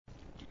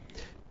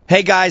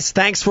Hey guys,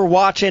 thanks for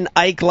watching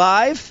Ike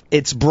Live.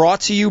 It's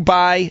brought to you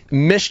by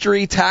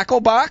Mystery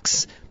Tackle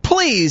Box.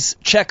 Please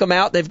check them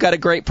out. They've got a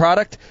great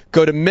product.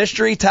 Go to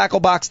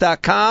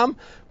mysterytacklebox.com,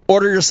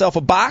 order yourself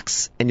a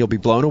box, and you'll be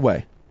blown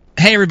away.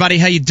 Hey everybody,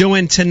 how you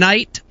doing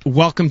tonight?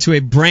 Welcome to a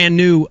brand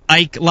new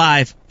Ike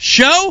Live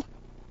show.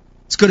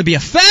 It's going to be a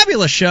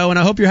fabulous show, and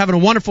I hope you're having a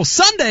wonderful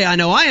Sunday. I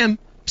know I am.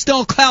 Still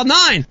on Cloud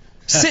 9.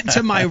 Sitting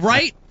to my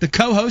right, the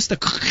co-host,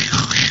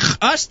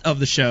 the of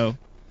the show,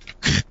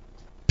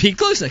 Pete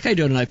Glusick. How you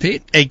doing tonight,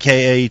 Pete?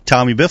 A.K.A.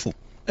 Tommy Biffle.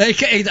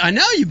 A.K.A. I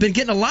know, you've been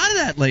getting a lot of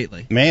that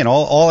lately. Man,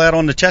 all out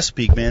on the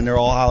Chesapeake, man. They're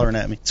all hollering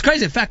at me. It's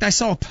crazy. In fact, I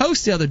saw a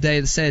post the other day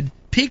that said,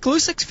 Pete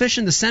Glusick's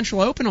fishing the Central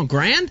Open on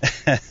Grand?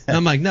 And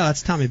I'm like, no,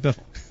 that's Tommy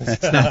Biffle.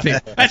 It's not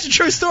Pete. That's a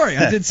true story.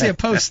 I did see a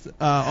post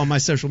on my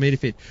social media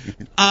feed.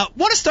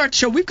 Want to start the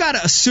show. We've got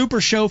a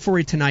super show for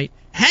you tonight.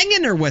 Hang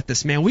in there with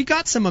us, man. We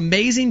got some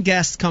amazing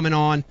guests coming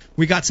on.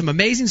 We got some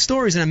amazing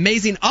stories and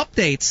amazing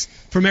updates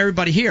from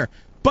everybody here.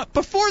 But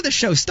before the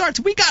show starts,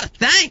 we got to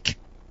thank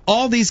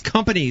all these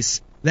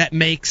companies that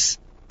makes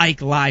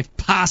Ike Live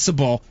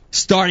possible,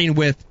 starting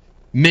with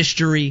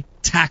Mystery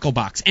Tackle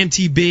Box,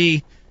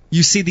 MTB.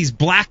 You see these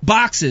black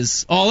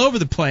boxes all over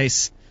the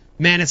place.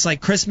 Man, it's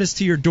like Christmas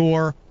to your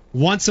door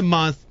once a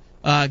month,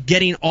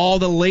 getting all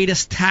the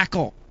latest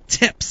tackle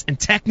tips and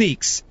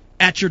techniques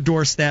at your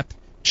doorstep.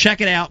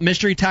 Check it out,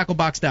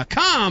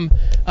 mysterytacklebox.com.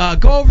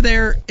 Go over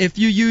there. If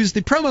you use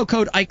the promo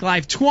code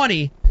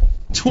IkeLive20,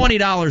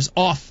 $20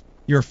 off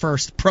your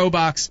first Pro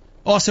Box.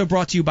 Also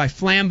brought to you by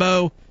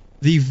Flambeau,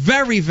 the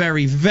very,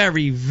 very,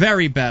 very,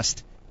 very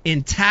best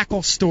in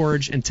tackle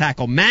storage and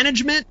tackle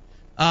management.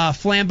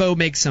 Flambeau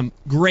makes some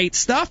great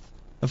stuff.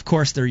 Of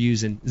course, they're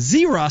using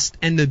Z-Rust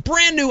and the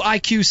brand new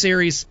IQ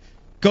series.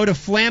 Go to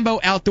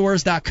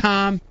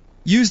FlambeauOutdoors.com.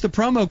 Use the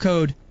promo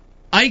code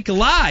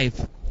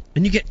IkeLive,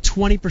 and you get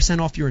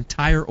 20% off your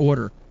entire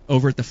order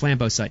over at the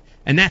Flambeau site.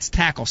 And that's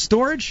tackle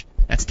storage,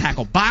 that's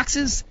tackle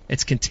boxes,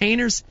 it's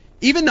containers,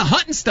 even the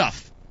hunting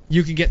stuff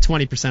you can get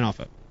 20% off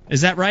of.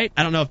 Is that right?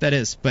 I don't know if that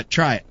is, but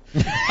try it.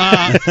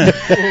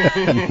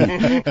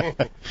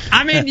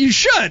 I mean, you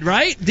should,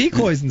 right?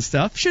 Decoys and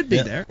stuff should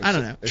be there. I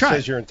don't know. It Try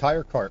says your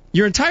entire cart.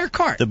 Your entire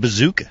cart. The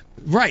bazooka.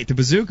 Right, the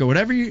bazooka,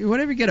 whatever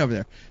you get over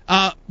there.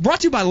 Brought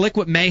to you by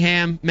Liquid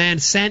Mayhem. Man,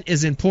 scent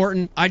is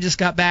important. I just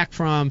got back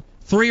from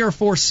 3 or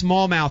 4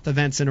 smallmouth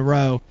events in a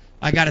row.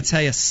 I got to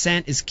tell you,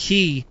 scent is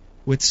key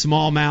with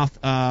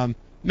smallmouth.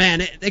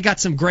 Man, they got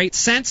some great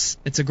scents.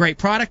 It's a great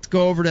product.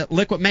 Go over to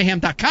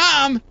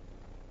liquidmayhem.com.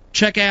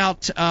 Check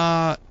out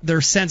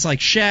their scents like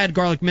shad,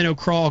 garlic minnow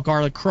crawl,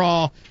 garlic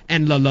crawl,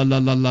 and la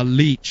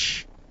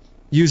leech.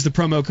 Use the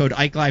promo code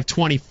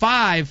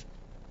IkeLive25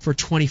 for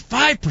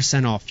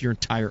 25% off your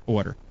entire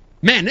order.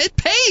 Man, it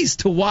pays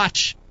to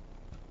watch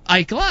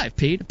Ike Live,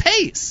 Pete. It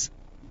pays.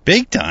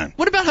 Big time.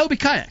 What about Hobie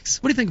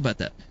Kayaks? What do you think about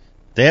that?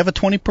 They have a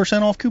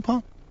 20% off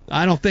coupon?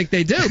 I don't think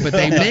they do, but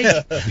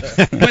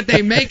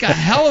they make a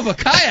hell of a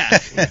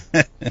kayak.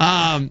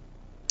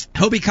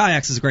 Hobie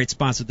Kayaks is a great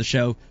sponsor of the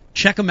show.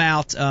 Check them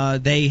out.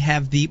 They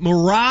have the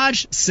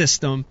Mirage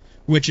system,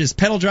 which is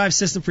pedal drive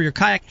system for your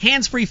kayak,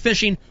 hands-free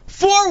fishing,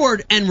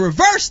 forward and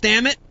reverse,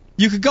 damn it.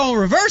 You could go in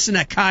reverse in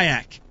that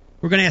kayak.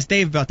 We're going to ask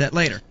Dave about that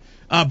later.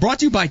 Brought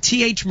to you by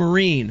TH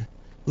Marine.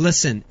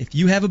 Listen, if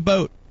you have a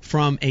boat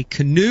from a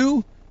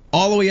canoe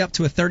all the way up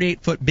to a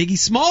 38-foot biggie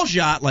small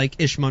yacht like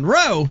Ish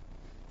Monroe,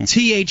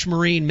 TH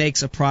Marine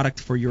makes a product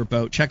for your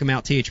boat. Check them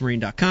out,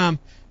 thmarine.com.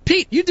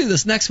 Pete, you do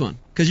this next one,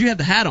 because you have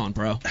the hat on,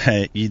 bro.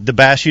 Hey, the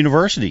Bass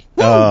University.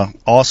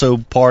 Also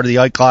part of the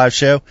Ike Live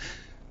show.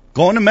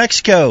 Going to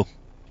Mexico.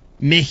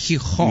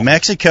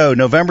 Mexico,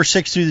 November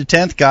 6th through the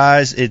 10th,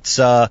 guys. It's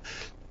a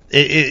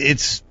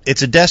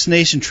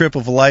destination trip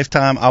of a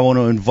lifetime. I want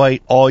to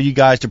invite all you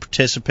guys to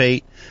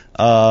participate.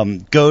 Go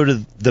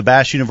to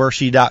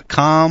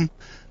thebassuniversity.com.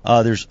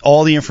 There's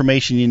all the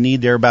information you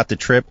need there about the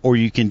trip, or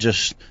you can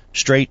just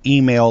straight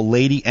email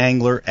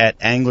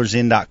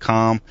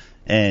ladyangler@anglersin.com,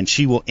 and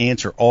she will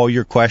answer all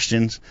your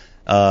questions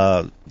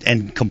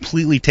and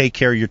completely take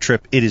care of your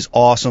trip. It is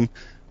awesome.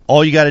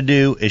 All you got to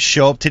do is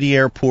show up to the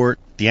airport.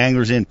 The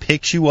Anglers Inn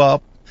picks you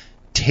up,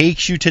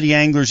 takes you to the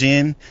Anglers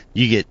Inn.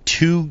 You get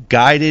 2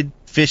 guided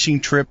fishing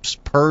trips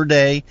per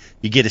day.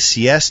 You get a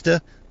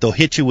siesta. They'll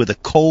hit you with a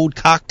cold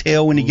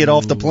cocktail when you get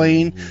off the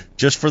plane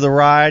just for the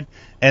ride.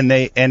 And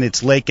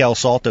it's Lake El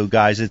Salto,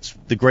 guys. It's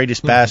the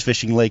greatest bass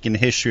fishing lake in the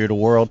history of the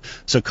world.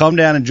 So come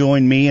down and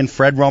join me and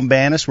Fred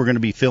Rumbanis. We're going to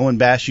be filming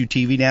Bass U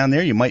TV down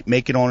there. You might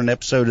make it on an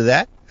episode of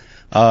that.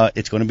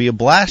 It's going to be a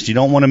blast. You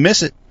don't want to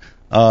miss it.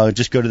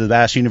 Just go to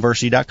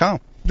thebassuniversity.com.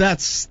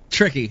 That's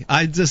tricky.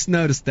 I just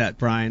noticed that,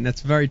 Brian.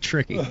 That's very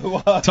tricky.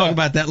 Talk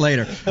about that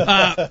later.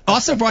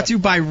 Also brought to you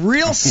by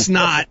Real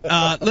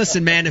Snot.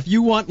 Listen, man, if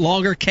you want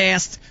longer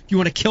casts, if you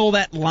want to kill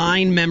that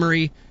line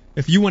memory,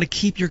 if you want to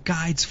keep your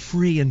guides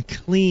free and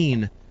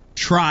clean,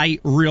 try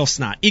Real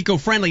Snot.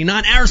 Eco-friendly,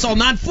 non-aerosol,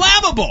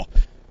 non-flammable.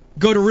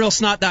 Go to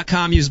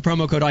realsnot.com. Use the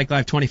promo code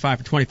IkeLive25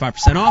 for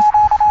 25% off.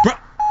 What?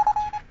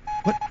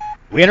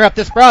 We interrupt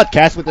this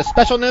broadcast with a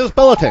special news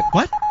bulletin.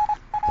 What?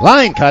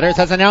 Line Cutters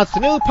has announced a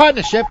new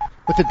partnership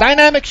with the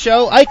dynamic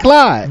show Ike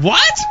Live.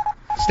 What?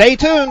 Stay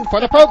tuned for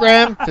the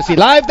program to see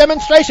live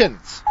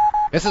demonstrations.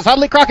 This is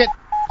Hudley Crockett,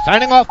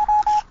 signing off.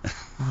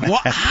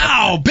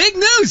 Wow, big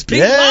news.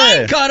 Big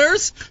Line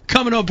Cutters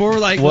coming on board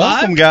like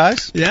Welcome, live.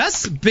 guys.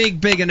 Yes,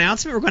 big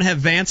announcement. We're going to have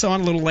Vance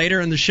on a little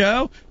later in the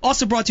show.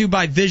 Also brought to you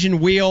by Vision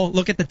Wheel.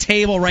 Look at the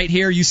table right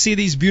here. You see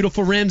these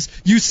beautiful rims.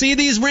 You see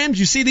these rims.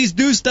 You see these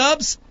deuce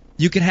stubs.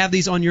 You can have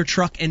these on your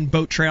truck and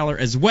boat trailer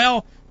as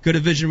well. Go to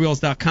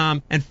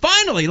visionwheels.com. And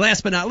finally,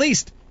 last but not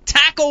least,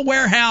 Tackle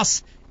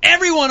Warehouse.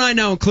 Everyone I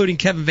know, including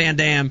Kevin Van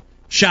Dam,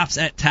 shops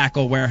at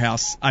Tackle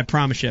Warehouse. I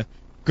promise you.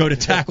 Go to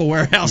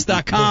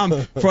tacklewarehouse.com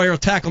for all your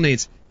tackle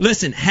needs.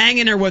 Listen, hang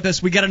in there with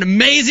us. We got an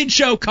amazing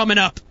show coming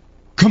up.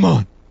 Come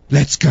on,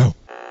 let's go.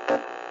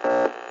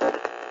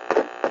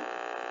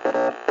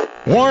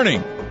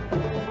 Warning!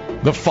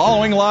 The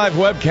following live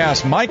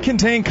webcast might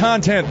contain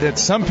content that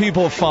some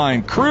people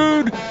find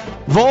crude,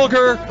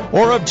 vulgar,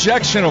 or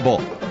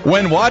objectionable.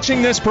 When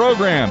watching this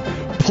program,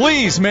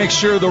 please make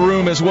sure the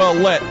room is well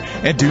lit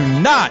and do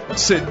not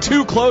sit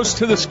too close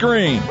to the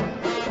screen.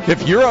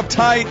 If you're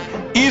uptight,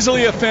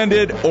 easily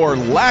offended, or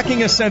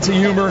lacking a sense of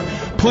humor,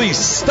 please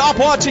stop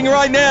watching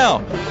right now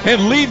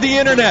and leave the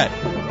internet.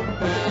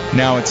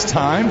 Now it's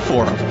time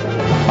for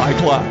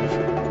Ike Live.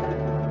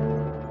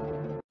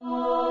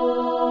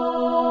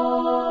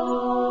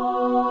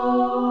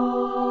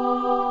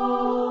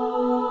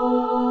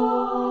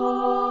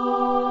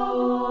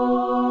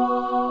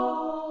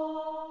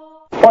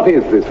 What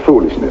is this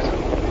foolishness?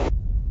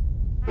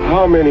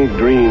 How many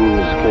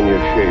dreams can you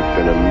shape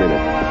in a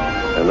minute,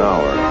 an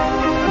hour?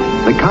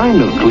 The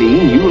kind of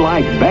clean you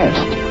like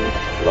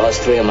best.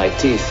 Lost 3 of my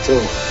teeth, too.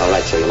 All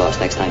right, so you lost.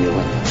 Next time you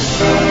win.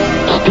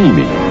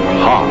 Steamy,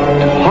 hot,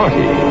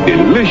 hearty,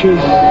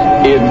 delicious,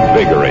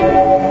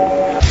 invigorating.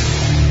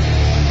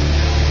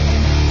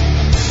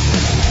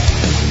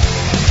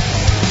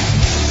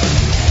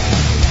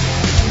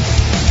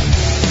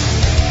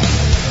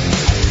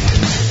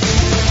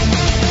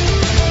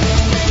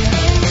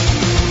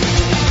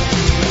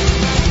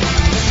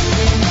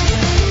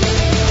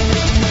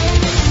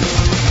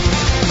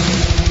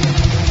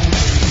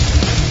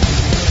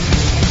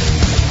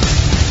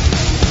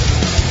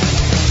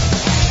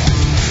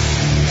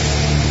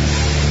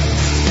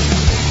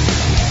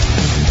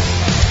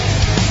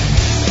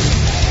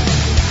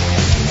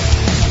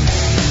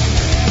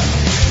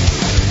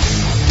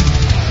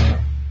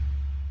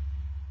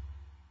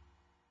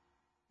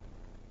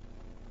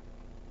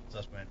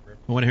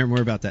 I want to hear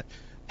more about that.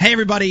 Hey,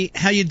 everybody.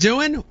 How you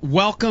doing?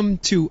 Welcome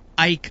to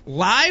Ike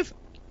Live.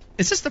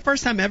 Is this the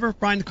first time ever,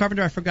 Brian the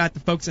Carpenter? I forgot the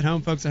folks at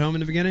home in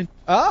the beginning.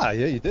 Ah,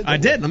 yeah, you did. I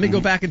did. Let me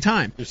go back in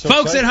time. So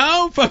folks excited.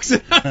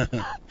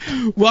 at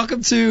home.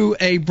 Welcome to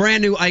a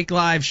brand new Ike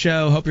Live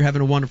show. Hope you're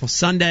having a wonderful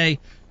Sunday.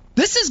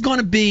 This is going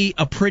to be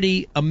a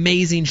pretty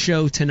amazing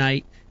show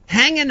tonight.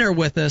 Hang in there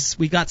with us.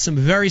 We got some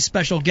very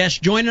special guests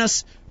joining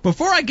us.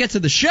 Before I get to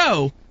the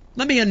show,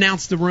 let me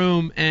announce the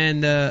room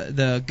and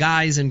the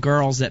guys and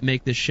girls that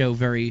make this show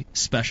very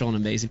special and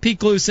amazing. Pete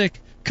Glusick,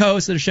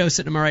 co-host of the show,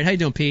 sitting to my right. How you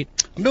doing, Pete?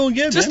 I'm doing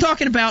good, Just man.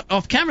 talking about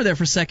off camera there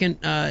for a second.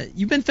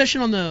 You've been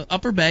fishing on the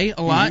Upper Bay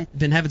a lot.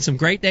 Been having some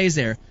great days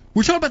there.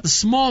 We're talking about the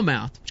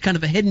smallmouth, which is kind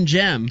of a hidden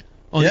gem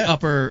on the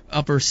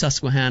upper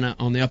Susquehanna,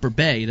 on the Upper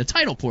Bay, the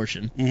tidal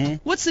portion.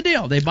 What's the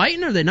deal? They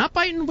biting or are they not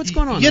biting? What's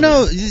going on? You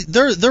know,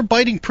 they're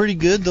biting pretty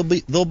good.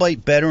 They'll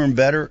bite better and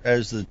better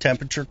as the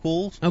temperature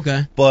cools.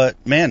 Okay. But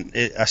man,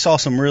 I saw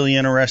some really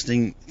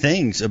interesting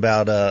things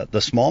about the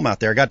smallmouth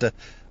there. I got to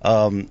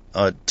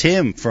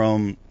Tim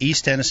from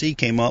East Tennessee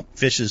came up,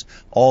 fishes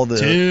all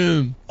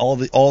the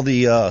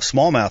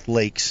smallmouth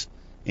lakes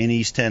in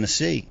East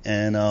Tennessee,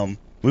 and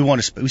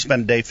we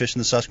spent a day fishing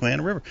the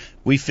Susquehanna River.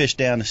 We fished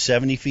down to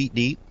 70 feet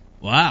deep.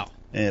 Wow.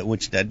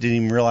 Which I didn't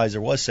even realize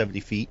there was 70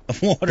 feet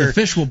of water. The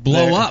fish will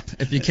blow up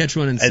if you catch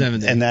one in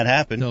 70. And that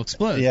happened. They'll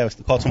explode. Yeah,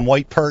 we caught some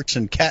white perch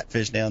and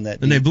catfish down that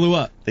deep. And they blew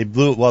up. They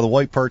blew it while the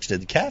white perch did.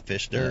 The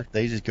catfish,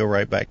 they just go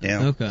right back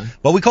down. Okay.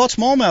 But we caught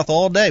smallmouth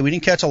all day. We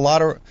didn't catch a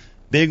lot of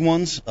big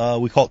ones.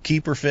 We caught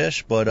keeper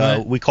fish,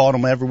 but we caught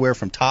them everywhere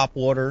from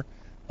topwater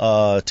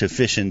to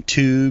fishing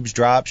tubes,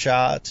 drop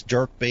shots,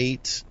 jerk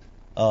baits.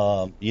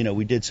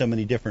 We did so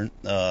many different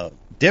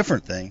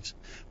things.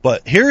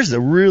 But here's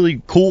the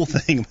really cool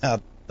thing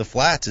about the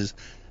flats is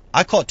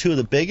I caught 2 of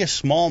the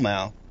biggest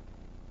smallmouth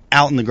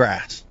out in the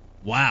grass.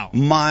 Wow.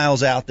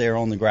 Miles out there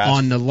on the grass.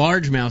 On the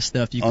largemouth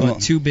stuff, you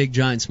caught 2 big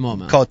giant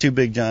smallmouth. Caught 2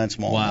 big giant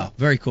smallmouth. Wow.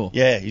 Very cool.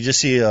 Yeah, you just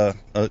see a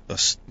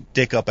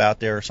stick up out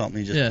there or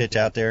something. You just pitch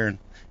out there, and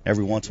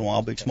every once in a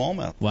while, big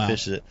smallmouth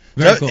fishes it.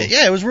 Very cool.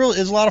 Yeah, it was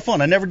a lot of fun.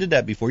 I never did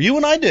that before. You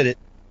and I did it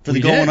for the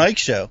Going Ike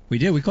show. We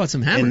did. We caught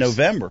some hammers in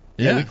November.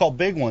 Yeah, we caught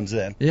big ones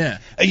then. Yeah.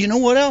 And you know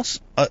what else?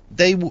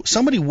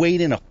 Somebody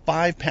weighed in a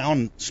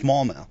 5-pound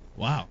smallmouth.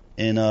 Wow.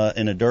 In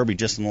a derby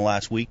just in the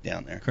last week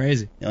down there.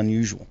 Crazy.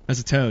 Unusual.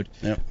 That's a toad.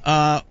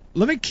 Yeah.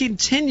 Let me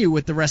continue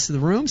with the rest of the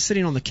room.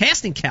 Sitting on the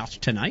casting couch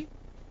tonight,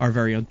 our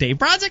very own Dave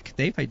Brodzik.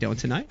 Dave, how you doing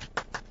tonight?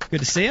 Good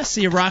to see you.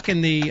 See you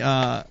rocking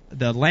the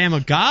Lamb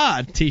of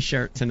God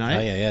T-shirt tonight.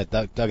 Oh,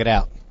 yeah. Dug it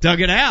out.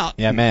 Dug it out.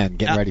 Yeah, man.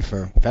 Getting ready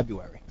for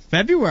February.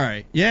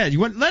 February. Yeah,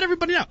 you want let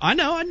everybody know. I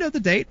know the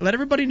date. Let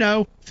everybody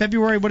know.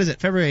 February, what is it?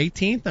 February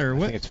 18th or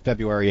what? I think it's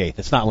February 8th.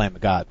 It's not Lamb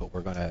of God, but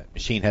we're going to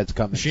Machine Head's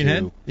coming Machine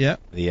Head? to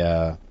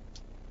Yeah.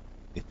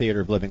 The Theater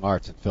of Living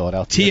Arts in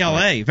Philadelphia.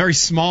 TLA, very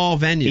small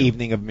venue.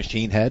 Evening of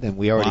Machine Head, and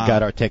we already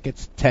got our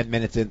tickets 10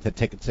 minutes into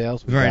ticket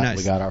sales. Very nice.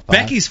 We got our 5.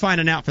 Becky's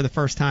finding out for the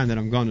first time that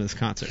I'm going to this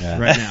concert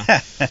right now.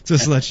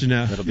 Just to let you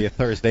know. It'll be a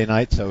Thursday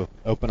night, so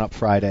open up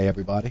Friday,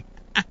 everybody.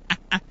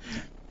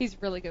 He's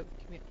really good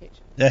with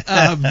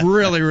communication.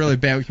 Really, really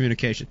bad with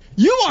communication.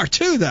 You are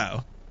too,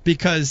 though,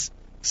 because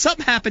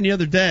something happened the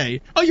other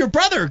day. Oh, your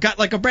brother got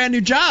like a brand new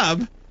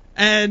job,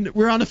 and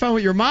we're on the phone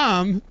with your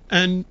mom,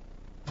 and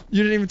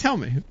you didn't even tell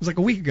me. It was like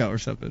a week ago or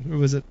something. Or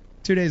was it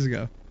 2 days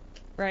ago?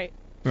 Right.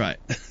 All right,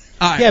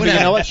 yeah, but you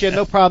know what? She had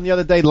no problem the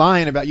other day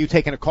lying about you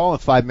taking a call in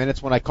 5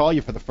 minutes when I call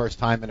you for the first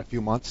time in a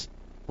few months.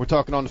 We're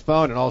talking on the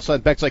phone, and all of a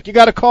sudden Beck's like, "You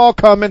got a call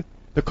coming."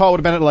 The call would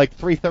have been at like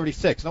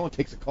 3:36. No one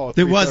takes a call at 3:36.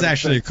 There was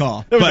actually a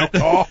call. There was no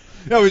call.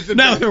 No,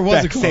 there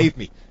was a call. Save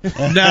me.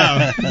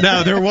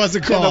 No, there was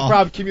a call. No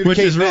problem communicating. Which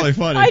is really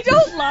funny. I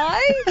don't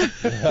lie.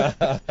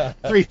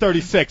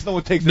 3:36. No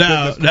one takes a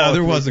business call. No,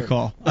 there was a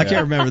call. I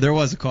can't remember. There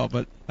was a call,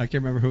 but I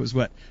can't remember who it was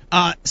what.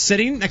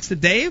 Sitting next to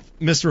Dave,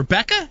 Miss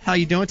Rebecca. How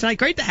you doing tonight?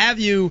 Great to have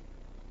you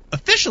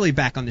officially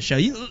back on the show.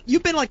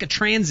 You've been like a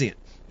transient.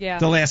 Yeah.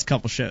 The last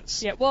couple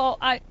shows. Yeah. Well,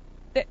 I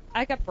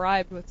got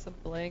bribed with some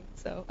bling,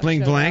 so.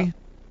 Bling.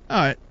 All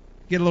right.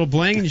 Get a little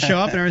bling and you show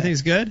up and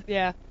everything's good?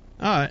 Yeah.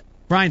 All right.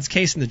 Brian's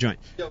casing the joint.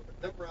 Yo,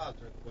 the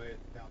rods are the way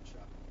the pound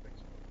shop.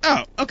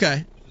 Oh,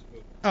 okay.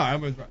 All right,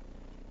 I'm with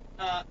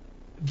Brian.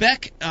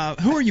 Beck,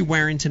 who are you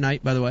wearing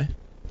tonight, by the way?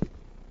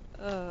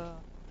 Oh,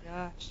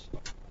 gosh.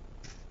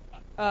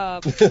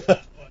 I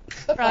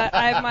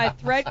have my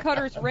thread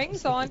cutter's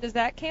rings on. Does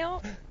that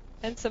count?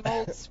 And some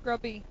old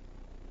scrubby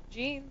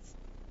jeans.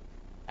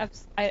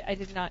 I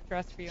did not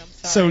dress for you. I'm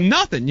sorry. So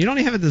nothing. You don't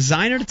even have a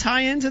designer to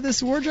tie into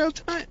this wardrobe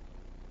tonight?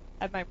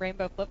 I have my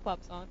rainbow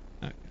flip-flops on.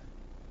 Okay.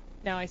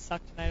 No, I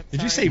suck tonight.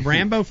 Did you say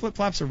Rambo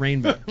flip-flops or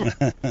rainbow?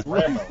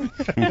 Rambo.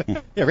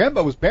 Yeah,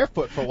 Rambo was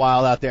barefoot for a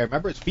while out there.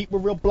 Remember his feet were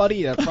real bloody?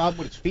 He had a problem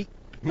with his feet.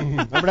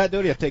 Remember that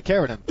dude? He had to take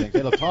care of them things.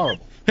 They looked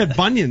horrible. Had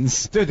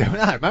bunions. Dude, they were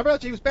not. Remember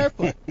he was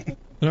barefoot? I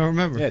don't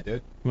remember. Yeah,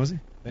 dude. Was he?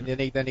 And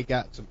then he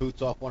got some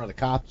boots off one of the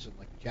cops and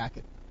like a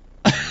jacket.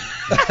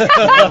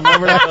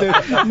 Remember that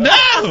dude? No.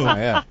 Oh,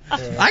 yeah.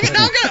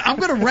 I'm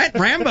gonna rent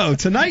Rambo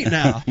tonight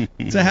now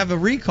to have a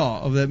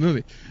recall of that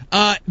movie.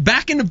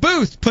 Back in the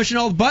booth, pushing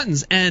all the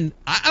buttons, and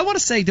I want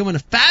to say doing a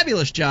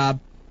fabulous job.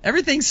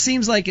 Everything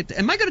seems like it.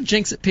 Am I going to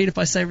jinx it, Pete, if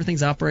I say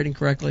everything's operating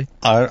correctly?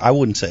 I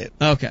wouldn't say it.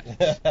 Okay.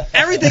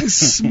 Everything's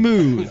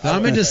smooth.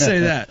 I'm going to just say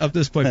that up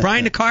this point.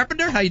 Brian the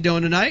Carpenter, how you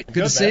doing tonight?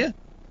 Good to see you.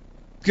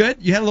 Good.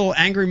 You had a little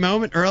angry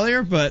moment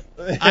earlier, but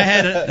I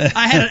had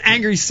an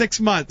angry 6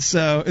 months,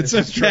 so it's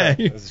okay.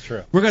 This is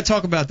true. We're going to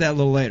talk about that a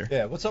little later.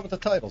 Yeah, what's up with the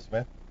titles,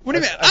 man? What do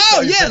you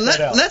mean?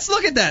 Let's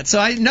look at that. So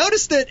I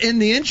noticed it in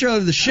the intro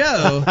of the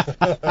show,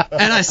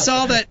 and I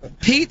saw that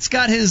Pete's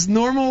got his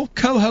normal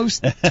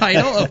co-host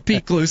title of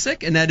Pete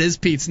Glusick, and that is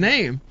Pete's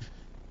name.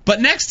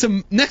 But next to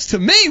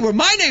me, where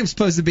my name's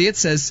supposed to be, it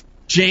says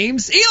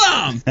James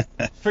Elam.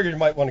 Figured you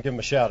might want to give him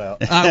a shout out.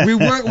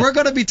 We're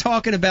going to be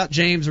talking about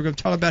James. We're going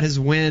to talk about his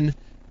win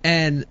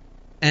and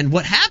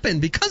what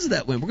happened because of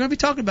that win. We're going to be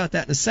talking about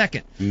that in a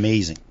second.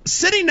 Amazing.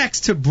 Sitting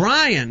next to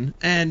Brian,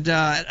 and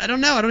I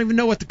don't even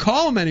know what to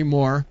call him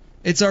anymore.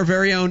 It's our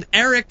very own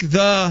Eric Eric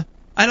the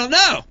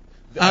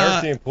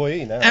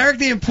employee now. Eric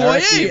the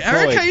employee.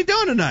 Eric, how you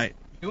doing tonight?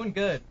 Doing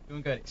good.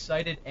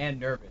 Excited and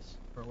nervous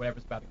for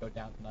whatever's about to go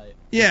down tonight.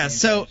 Yeah,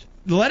 so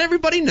let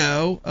everybody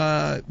know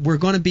we're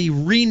going to be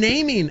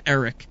renaming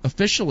Eric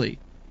officially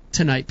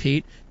tonight,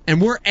 Pete. And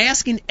we're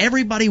asking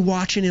everybody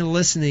watching and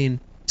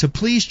listening to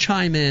please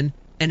chime in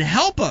and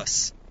help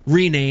us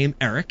rename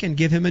Eric and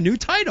give him a new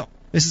title.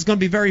 This is going to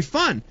be very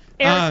fun.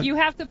 Eric, you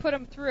have to put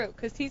him through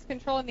because he's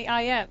controlling the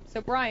IM.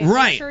 So, Brian,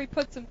 make sure he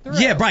puts him through.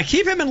 Yeah, Brian,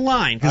 keep him in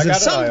line. I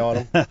got an eye on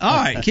him. All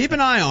right, keep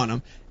an eye on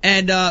him.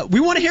 And we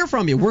want to hear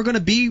from you. We're going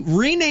to be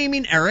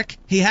renaming Eric.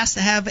 He has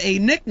to have a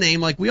nickname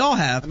like we all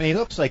have. I mean, he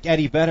looks like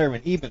Eddie Vedder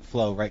and Even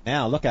Flow right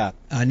now. Look out.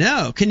 I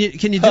know. Can you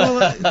do a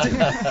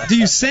little, do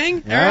you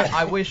sing, Eric?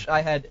 I wish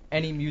I had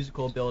any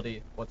musical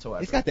ability whatsoever.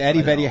 He's got the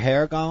Eddie Vedder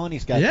hair going.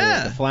 He's got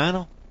the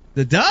flannel.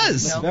 It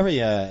does. It's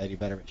very Eddie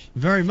Vedder-ish.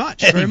 Very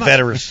much. Eddie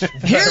Vedder-ish.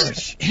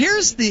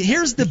 Here's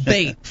the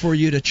bait for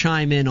you to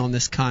chime in on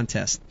this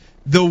contest.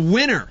 The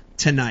winner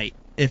tonight,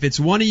 if it's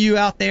one of you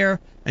out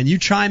there and you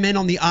chime in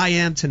on the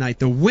IM tonight,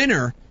 the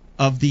winner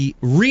of the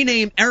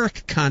Rename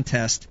Eric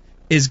contest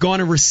is going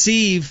to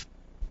receive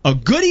a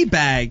goodie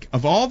bag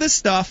of all this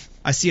stuff.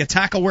 I see a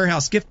Tackle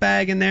Warehouse gift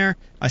bag in there.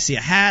 I see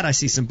a hat. I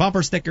see some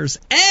bumper stickers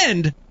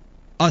and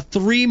a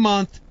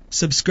 3-month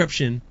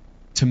subscription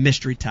to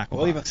Mystery Tackle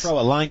Box. We'll even throw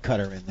a line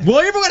cutter in there.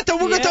 We're going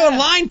to throw a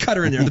line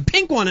cutter in there, the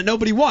pink one that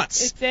nobody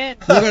wants. It's in.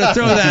 We're going to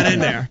throw that in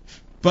there.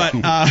 But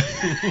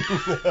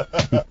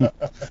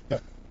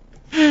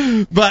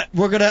But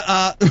we're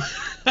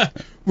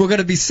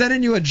gonna be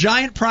sending you a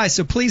giant prize,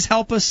 so please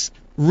help us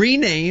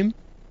rename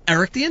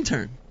Eric the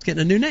Intern. It's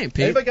getting a new name,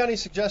 Pete. Anybody got any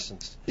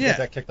suggestions to Yeah. get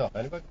that kicked off?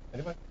 Anybody?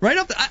 Right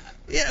up.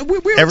 We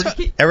were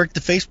Eric the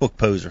Facebook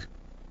poser.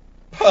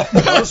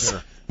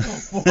 Poser.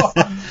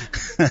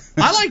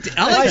 I like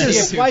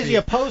this. Why is he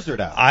a poser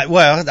now?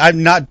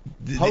 I'm not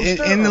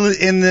Poster in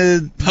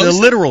the Poster?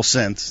 literal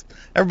sense.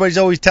 Everybody's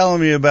always telling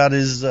me about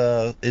his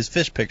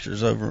fish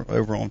pictures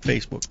over on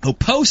Facebook. Oh,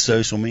 poster.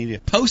 Social media.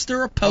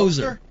 Poster or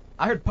poser?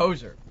 I heard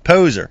poser.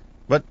 Poser,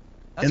 but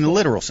That's in the cool.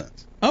 literal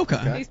sense.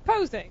 Okay. He's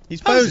posing. He's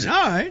posing.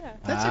 All right.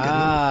 That's a good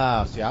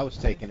one. See, I was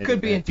taking it. Could in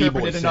be the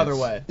interpreted B-boy another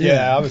sense. way.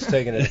 Yeah, I was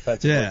taking it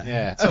offensively. Yeah.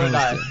 Yeah. So did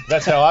I.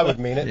 That's how I would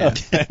mean it.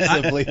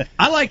 Offensively.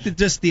 I like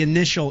just the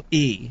initial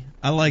E.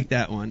 I like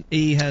that one.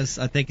 E has,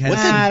 I think, has.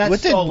 That's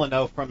what did- stolen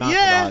though from Mount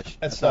Yeah. Garage.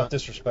 That's not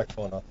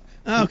disrespectful enough.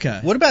 Okay.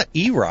 What about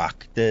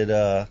E-Rock? Did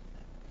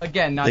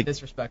Again, not They-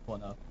 disrespectful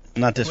enough.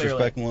 not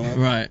disrespectful enough?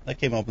 Right. That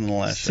came up in the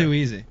last It's show. too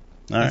easy.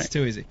 All It's right.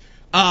 too easy.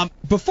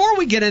 Before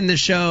we get in the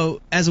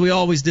show, as we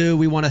always do,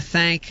 we want to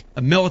thank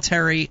the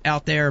military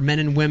out there, men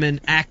and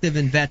women, active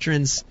and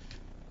veterans.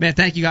 Man,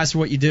 thank you guys for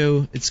what you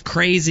do. It's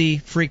crazy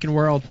freaking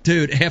world.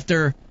 Dude,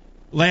 after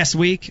last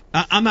week,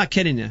 I'm not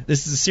kidding you.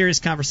 This is a serious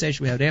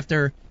conversation we had.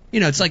 After,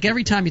 it's like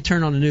every time you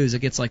turn on the news, it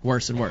gets like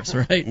worse and worse,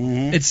 right?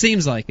 Mhm. It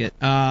seems like it.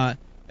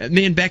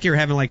 Me and Becky are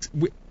having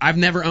I've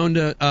never owned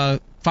a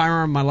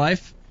firearm in my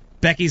life.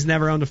 Becky's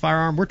never owned a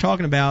firearm. We're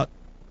talking about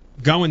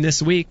going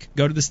this week,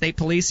 go to the state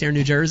police here in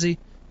New Jersey,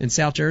 in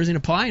South Jersey, and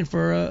applying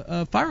for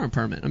a firearm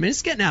permit. I mean,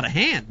 it's getting out of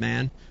hand,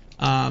 man.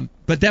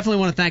 But definitely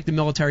want to thank the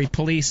military,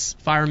 police,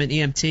 firemen,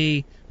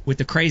 EMT, with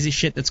the crazy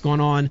shit that's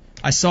going on.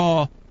 I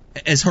saw,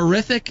 as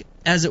horrific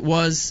as it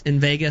was in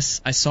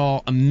Vegas, I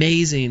saw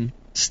amazing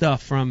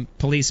stuff from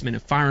policemen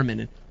and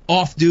firemen and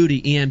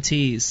off-duty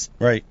EMTs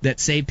Right. that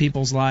save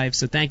people's lives.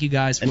 So thank you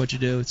guys for what you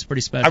do. It's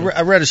pretty special.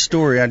 I read a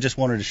story. I just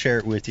wanted to share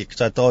it with you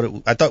because I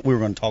thought we were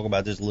going to talk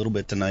about this a little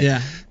bit tonight.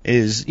 Yeah.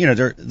 Is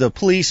the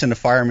police and the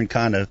firemen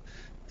kind of,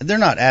 they're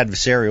not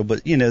adversarial,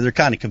 but they're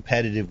kind of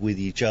competitive with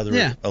each other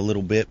Yeah. a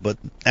little bit. But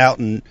out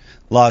in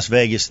Las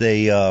Vegas,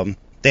 they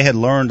had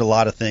learned a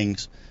lot of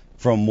things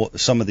from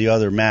some of the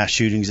other mass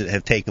shootings that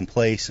have taken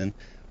place, and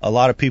a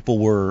lot of people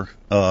were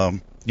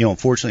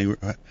unfortunately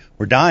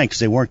were dying because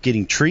they weren't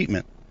getting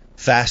treatment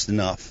fast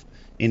enough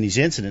in these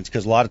incidents,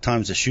 because a lot of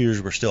times the shooters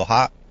were still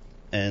hot,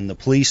 and the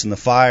police and the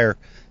fire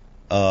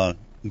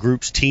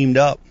groups teamed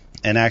up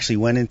and actually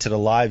went into the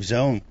live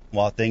zone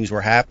while things were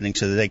happening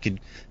so that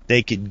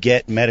they could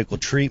get medical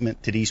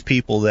treatment to these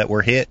people that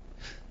were hit.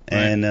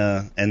 And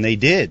they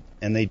did.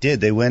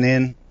 They went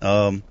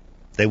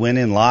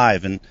in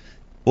live, and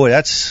boy,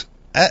 that's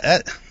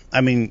I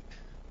mean,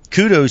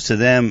 kudos to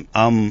them.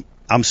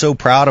 I'm so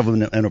proud of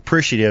them and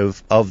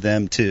appreciative of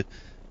them to,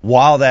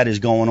 while that is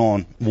going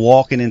on,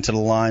 walking into the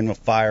line of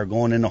fire,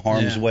 going into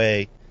harm's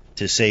way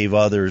to save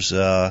others.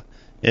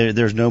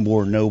 There's no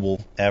more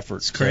noble effort.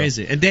 It's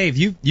crazy. And Dave,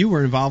 you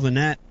were involved in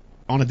that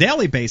on a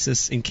daily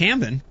basis in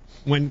Camden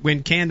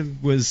when Camden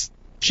was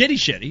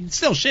shitty. It's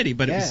still shitty,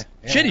 but it was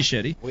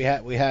shitty. We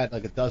had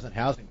like a dozen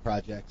housing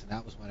projects, and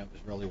that was when it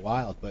was really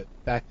wild. But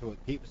back to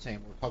what Pete was saying,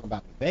 we were talking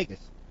about in Vegas.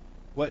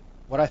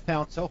 What I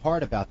found so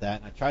hard about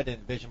that, and I tried to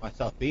envision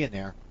myself being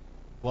there,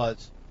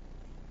 was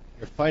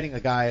you're fighting a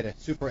guy at a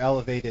super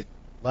elevated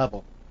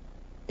level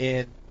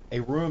in a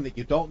room that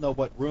you don't know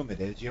what room it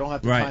is. You don't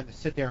have the time to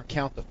sit there and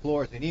count the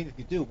floors. And even if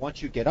you do,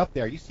 once you get up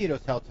there, you see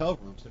those hotel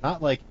rooms. They're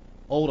not like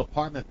old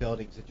apartment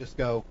buildings that just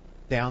go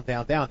down.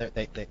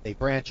 They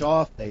branch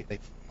off.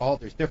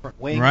 There's different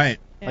wings. Right.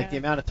 Like the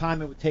amount of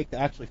time it would take to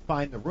actually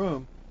find the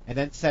room and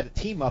then set a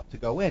team up to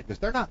go in, because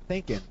they're not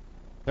thinking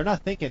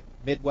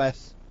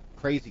Midwest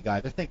crazy guy.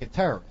 They're thinking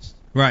terrorists.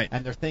 Right.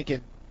 And they're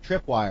thinking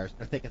tripwires.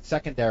 They're thinking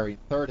secondary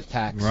and third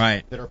attacks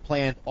Right. that are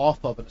planned off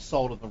of an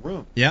assault of the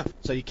room. Yeah.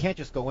 So you can't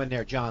just go in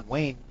there, John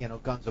Wayne,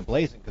 guns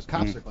a-blazing, because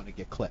cops are going to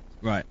get clipped.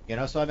 Right.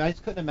 So I mean, I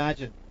just couldn't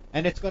imagine.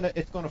 And it's going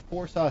to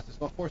force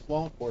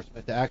law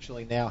enforcement to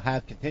actually now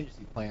have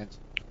contingency plans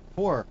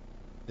for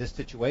this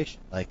situation.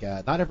 Like,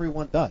 not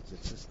everyone does.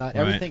 It's just not,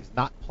 everything's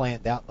not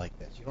planned out like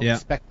this. You don't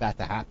expect that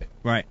to happen.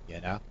 Right.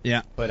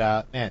 Yeah.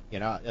 But, man,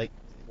 like,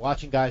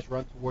 watching guys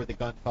run toward the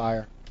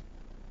gunfire,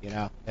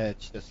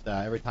 it's just,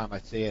 every time I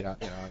see it, I'm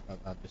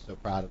just so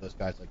proud of those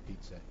guys, like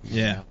Pete said.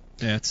 Yeah.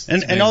 Yeah,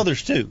 and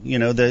others too,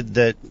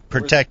 that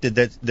protected,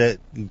 that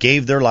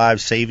gave their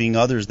lives, saving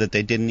others that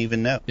they didn't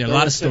even know. Yeah, a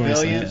lot of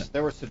stories.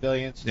 There were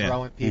civilians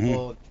throwing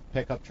people in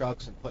pickup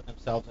trucks and putting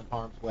themselves in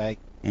harm's way.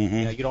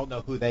 You don't know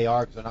who they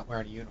are because they're not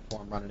wearing a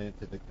uniform, running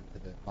into the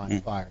line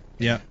of fire.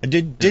 Yeah.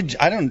 Did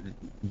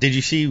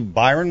you see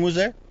Byron was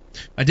there?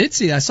 I did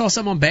see. I saw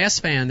something on Bass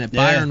Fan that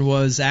Byron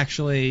was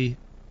actually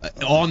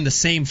on the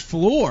same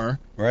floor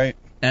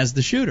as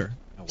the shooter.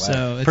 Oh, wow.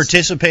 So it's,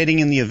 participating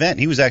in the event.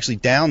 He was actually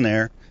down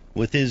there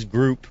with his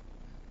group,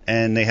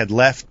 and they had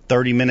left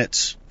 30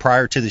 minutes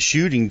prior to the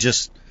shooting,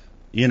 just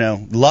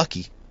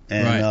lucky,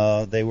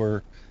 and they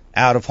were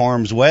out of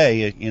harm's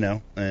way,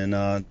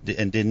 and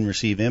didn't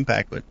receive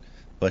impact. But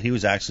but he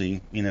was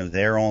actually,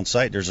 there on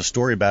site. There's a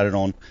story about it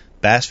on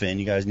Bass Fan.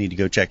 You guys need to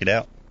go check it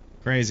out.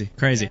 Crazy.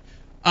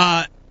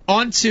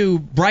 On to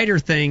brighter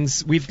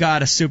things. We've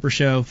got a super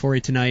show for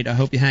you tonight. I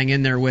hope you hang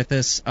in there with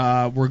us.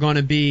 We're going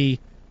to be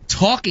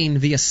talking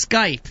via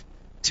Skype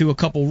to a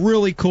couple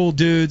really cool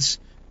dudes.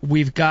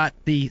 We've got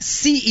the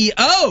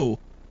CEO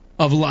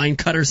of Line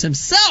Cutters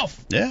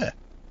himself,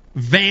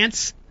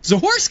 Vance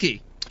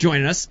Zahorsky,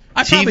 joining us.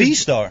 TV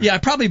star. Yeah, I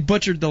probably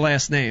butchered the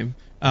last name,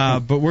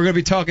 but we're going to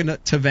be talking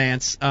to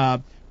Vance.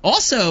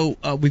 Also,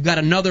 we've got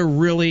another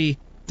really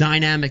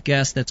dynamic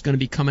guest that's going to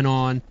be coming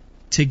on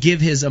to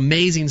give his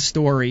amazing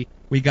story.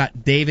 We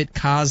got David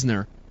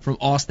Cosner from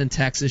Austin,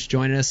 Texas,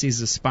 joining us.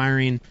 He's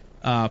aspiring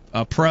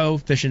a pro,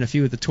 fishing a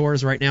few of the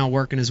tours right now,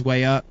 working his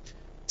way up.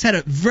 He's had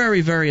a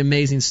very, very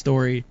amazing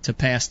story to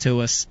pass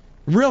to us.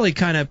 Really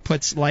kind of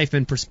puts life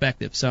in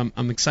perspective. So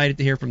I'm excited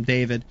to hear from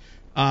David.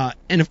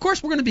 And, of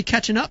course, we're going to be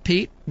catching up,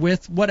 Pete,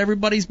 with what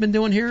everybody's been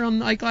doing here on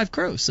the Ike Live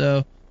crew. So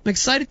I'm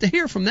excited to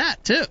hear from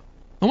that, too.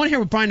 I want to hear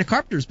what Brian the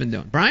Carpenter's been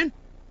doing. Brian?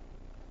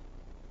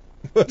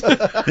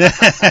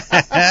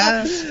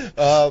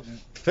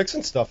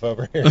 Fixing stuff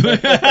over here.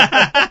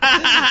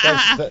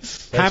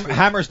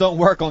 Hammers don't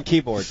work on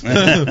keyboards. No,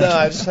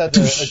 I just had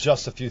to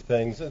adjust a few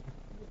things.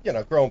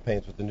 Growing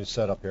pains with the new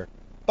setup here.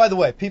 By the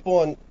way,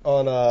 people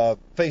on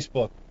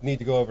Facebook need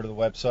to go over to the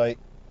website.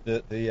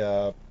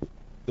 The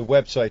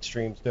website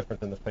stream's different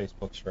than the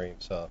Facebook stream,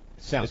 so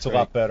it's great. A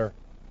lot better.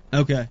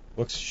 Okay.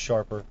 Looks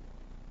sharper.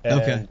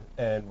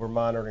 And we're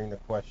monitoring the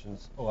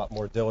questions a lot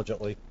more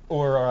diligently.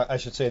 Or I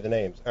should say the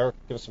names. Eric,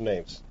 give us some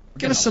names.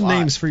 Give us some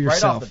names for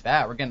yourself. Right off the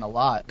bat, we're getting a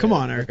lot. Come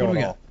on, Eric. What do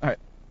we got? All right.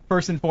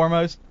 First and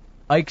foremost,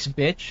 Ike's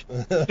bitch.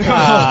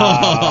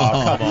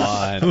 Oh, come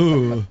on.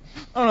 Ooh.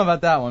 I don't know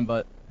about that one,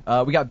 but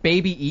we got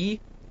Baby E.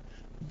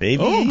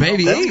 Baby Oh, E?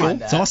 Baby That's E. not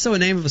bad. It's also a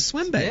name of a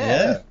swim bait.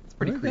 Yeah. It's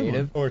pretty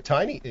creative. Or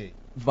Tiny E.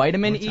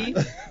 Vitamin E.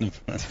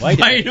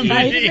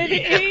 Vitamin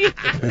E.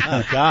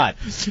 Oh, God.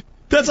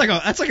 That's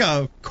like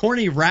a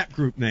corny rap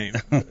group name.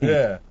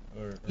 Yeah.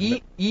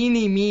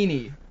 Eeny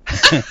Meeny.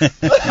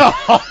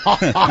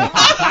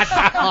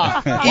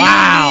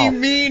 Wow. Eeny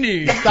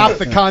meeny. Stop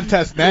the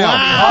contest now.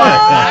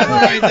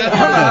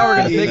 How we're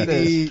gonna take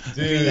this.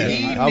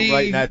 Dude, I'm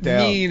writing that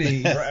down.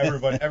 Meeny.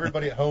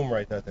 everybody at home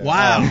write that down.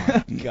 Wow.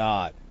 Oh, my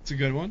God. It's a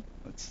good one.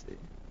 Let's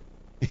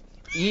see.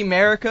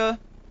 Emerica.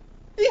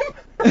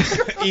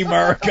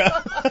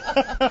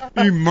 America.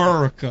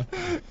 America.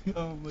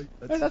 Oh my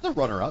God. Hey, that's a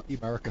runner-up.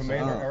 America.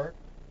 Commander Eric.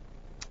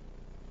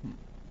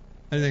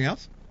 Anything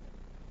else?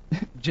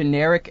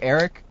 Generic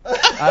Eric.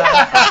 That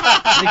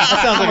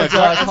sounds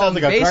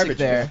like a garbage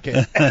there.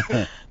 can.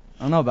 I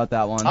don't know about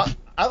that one.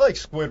 I like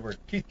Squidward.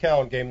 Keith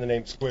Cowan gave him the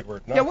name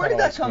Squidward. Yeah, where did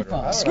that come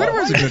from?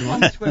 Squidward's a good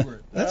one.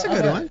 Squidward. That's a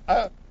good one.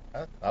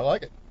 I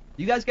like it.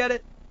 You guys get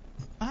it?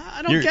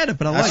 I don't get it,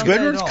 but I like it.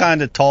 Squidward's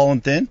kind of tall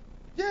and thin.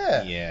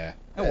 Yeah. Yeah.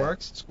 It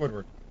works.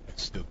 Squidward.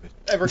 That's stupid.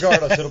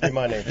 Regardless, it'll be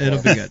my name.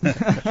 It'll be good.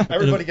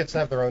 Everybody gets to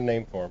have their own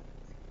name for him.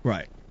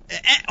 Right.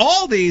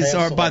 All these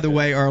Hand are, by the selected.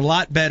 way, are a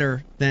lot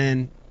better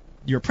than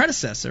your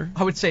predecessor.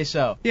 I would say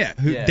so. Yeah,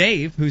 Yeah.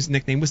 Dave, whose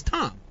nickname was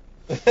Tom,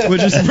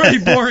 which is a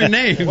pretty boring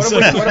name. What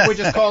if we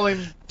just call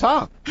him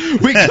Tom?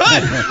 We could.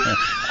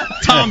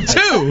 Tom 2.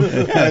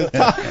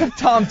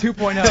 Tom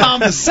 2.0. Tom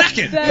the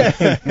second.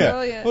 That's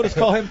brilliant. We'll just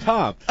call him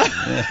Tom. So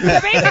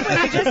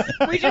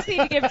basically, we just need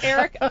to give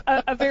Eric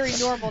a very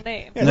normal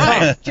name.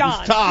 Right.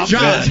 John. Tom.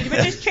 John. We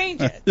just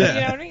change it. Yeah. You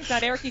know what I mean? He's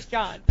not Eric, he's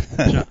John.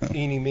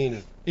 Eeny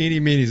meeny.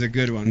 Eeny Meeny's a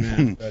good one,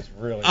 man. That's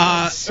really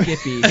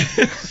Skippy.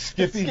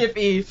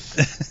 Skippy.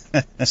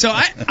 So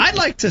I'd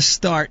like to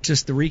start,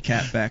 just to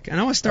recap, Beck, and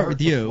I want to start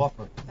with you.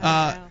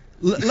 I'd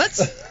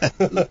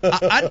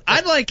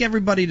like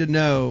everybody to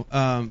know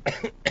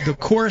the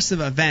course of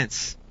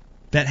events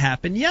that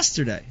happened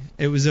yesterday.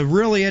 It was a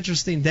really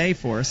interesting day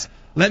for us.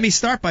 Let me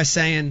start by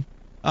saying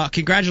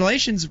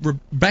congratulations.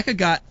 Rebecca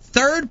got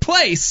third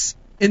place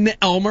in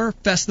the Elmer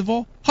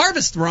Festival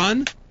Harvest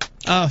Run.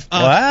 Wow.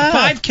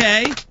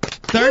 5K,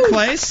 third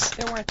place.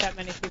 There weren't that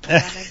many people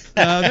running.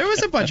 There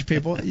was a bunch of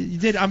people. You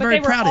did. I'm but very they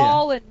were proud of you.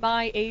 all in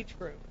my age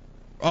group.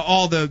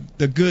 All the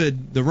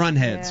run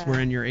heads Yeah. were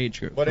in your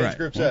age group. What age Right.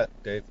 group's that,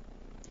 Dave?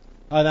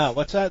 Oh, no.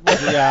 What's that?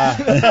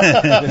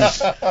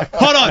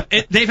 Hold on.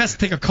 Dave has to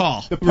take a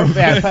call. The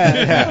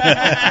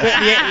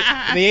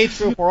age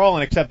group we're all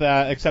in except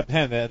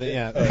him.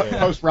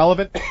 Post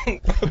relevant.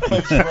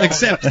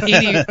 Except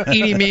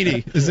Eeny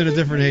Meeny is in a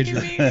different age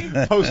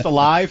group. Post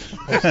alive.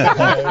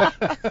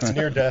 It's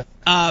near death.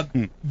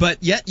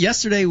 But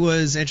yesterday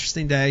was an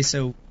interesting day.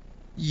 So,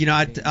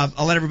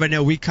 I'll let everybody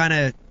know we kind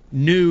of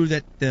knew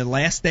that the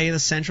last day of the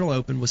Central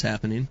Open was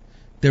happening.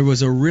 There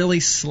was a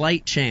really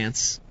slight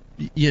chance,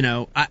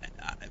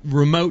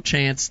 remote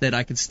chance that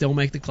I could still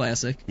make the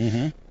Classic.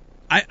 Mm-hmm.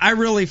 I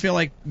really feel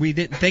like we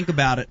didn't think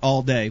about it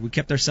all day. We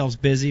kept ourselves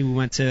busy. We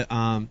went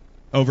to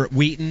over at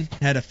Wheaton,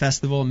 had a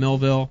festival in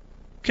Millville.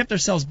 Kept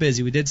ourselves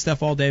busy. We did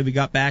stuff all day. We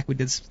got back. We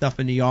did stuff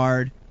in the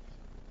yard.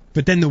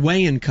 But then the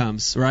weigh-in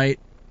comes, right?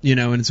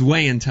 And it's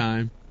weigh-in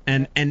time,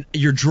 and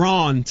you're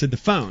drawn to the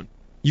phone.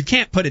 you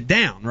can't put it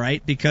down,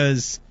 right?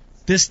 Because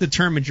this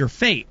determines your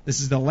fate.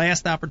 This is the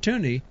last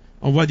opportunity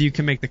on whether you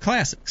can make the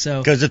Classic.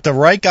 So Because if the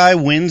right guy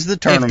wins the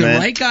tournament, if the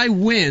right guy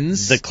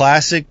wins, the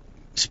Classic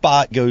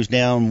spot goes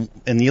down,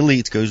 and the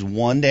Elites goes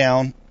one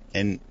down,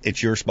 and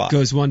it's your spot.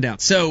 goes one down.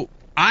 So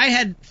I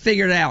had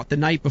figured out the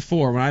night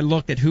before when I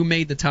looked at who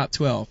made the top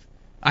 12,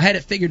 I had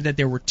it figured that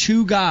there were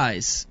 2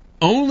 guys,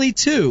 only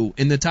 2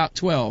 in the top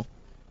 12,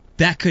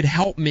 that could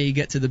help me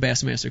get to the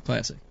Bassmaster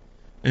Classic.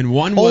 And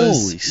one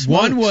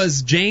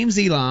was James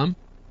Elam,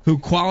 who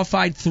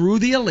qualified through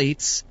the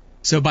Elites.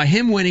 So by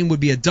him winning would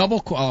be a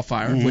double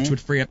qualifier, which would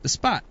free up the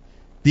spot.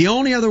 The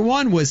only other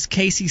one was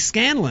Casey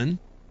Scanlon,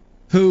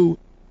 who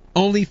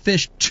only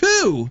fished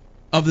 2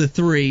 of the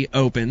 3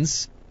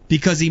 opens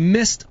because he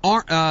missed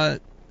the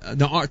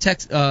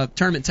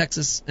tournament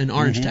Texas and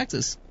Orange,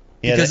 Texas,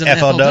 because of an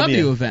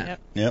FLW event.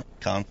 Yep,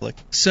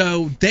 conflict.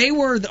 So they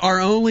were our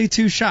only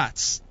 2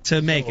 shots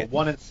to make it.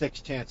 1 in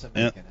 6 chance of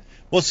making it.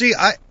 Well, see,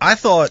 I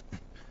thought,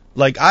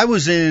 like, I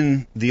was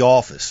in the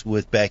office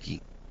with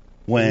Becky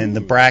when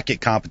the bracket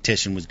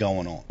competition was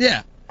going on.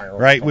 Yeah.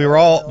 Right? We were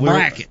all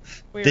bracket.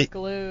 We were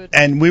glued.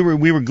 And we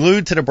were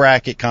glued to the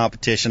bracket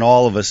competition,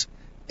 all of us,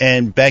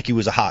 and Becky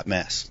was a hot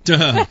mess. You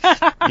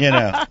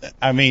know,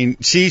 I mean,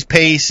 she's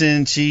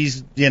pacing,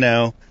 she's, you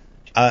know,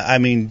 I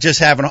mean, just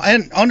having,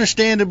 and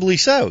understandably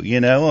so, you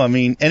know. I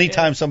mean,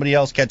 anytime somebody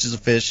else catches a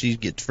fish, she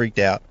gets freaked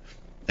out.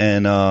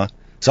 And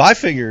so I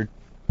figured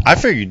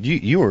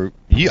you were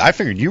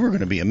going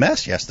to be a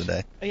mess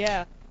yesterday.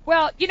 Yeah.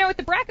 Well, you know what?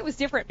 The bracket was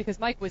different because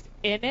Mike was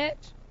in it,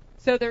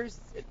 so there's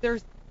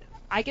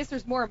I guess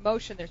there's more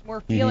emotion, there's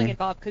more feeling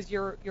involved because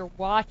you're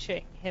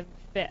watching him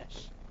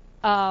fish.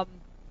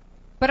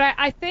 But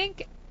I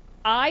think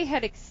I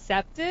had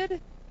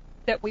accepted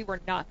that we were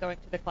not going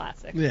to the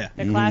Classic. Yeah.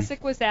 The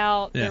Classic was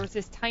out. Yeah. There was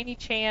this tiny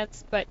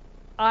chance, but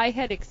I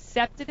had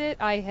accepted it.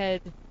 I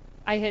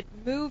had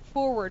moved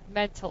forward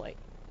mentally.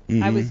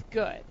 I was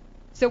good.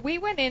 So we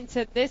went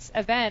into this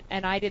event,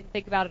 and I didn't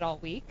think about it all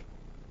week.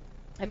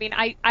 I mean,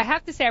 I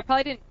have to say I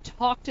probably didn't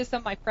talk to some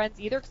of my friends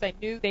either because I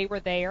knew they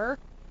were there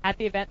at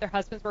the event. Their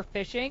husbands were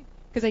fishing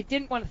because I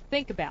didn't want to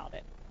think about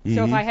it.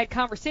 So if I had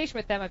conversation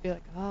with them, I'd be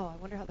like, oh, I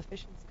wonder how the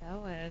fishing's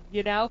going,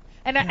 you know?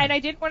 And I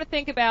didn't want to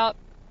think about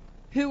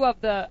who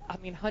of the,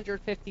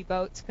 150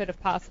 boats could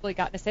have possibly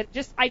gotten us in.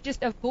 I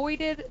just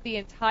avoided the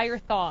entire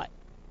thought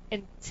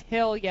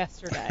until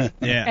yesterday.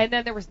 Yeah. And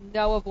then there was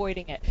no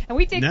avoiding it. And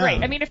we did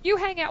great. I mean, if you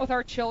hang out with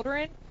our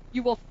children,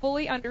 you will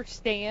fully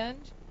understand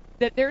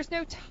that there's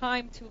no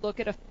time to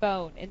look at a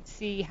phone and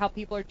see how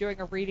people are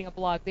doing or reading a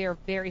blog. They are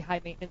very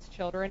high-maintenance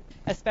children,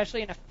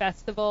 especially in a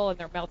festival, and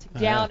they're melting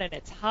down, and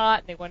it's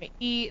hot, and they want to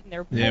eat, and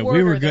they're bored. Yeah,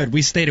 we were good.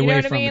 We stayed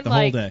away from it the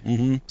whole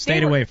day.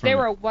 Stayed away from it. They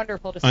were a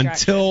wonderful distraction.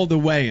 Until the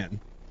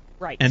weigh-in.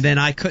 Right. And then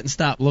I couldn't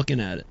stop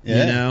looking at it, you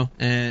know?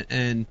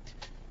 And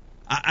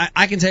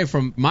I can tell you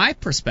from my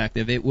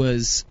perspective, it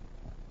was,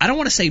 I don't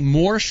want to say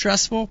more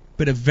stressful,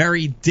 but a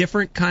very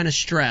different kind of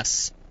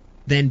stress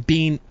than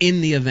being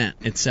in the event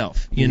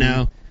itself. You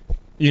know,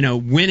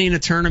 winning a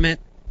tournament,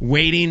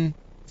 waiting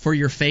for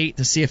your fate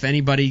to see if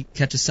anybody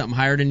catches something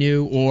higher than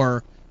you,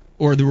 or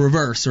the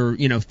reverse, or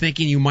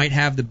thinking you might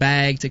have the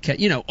bag to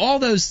catch. All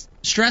those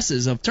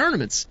stresses of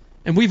tournaments,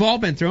 and we've all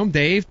been through them.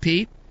 Dave,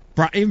 Pete,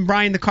 even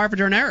Brian the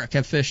Carpenter, and Eric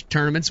have fished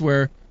tournaments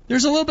where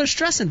there's a little bit of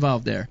stress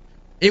involved there.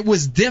 It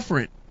was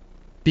different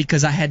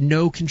because I had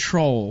no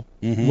control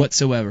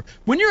whatsoever.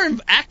 When you're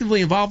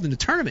actively involved in the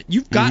tournament,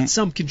 you've got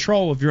some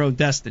control of your own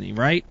destiny,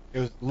 right? It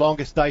was the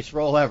longest dice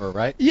roll ever,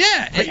 right?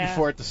 Yeah. Waiting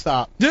for it to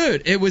stop.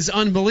 Dude, it was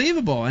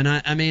unbelievable. And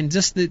I mean,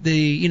 just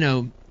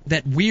the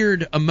that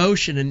weird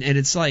emotion, and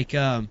it's like,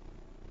 you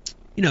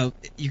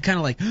kind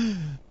of like,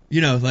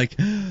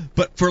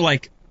 but for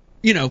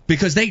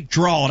because they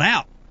draw it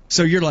out.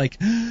 So you're like,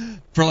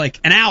 for like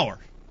an hour.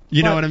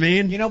 You know what I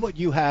mean? You know what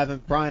you have,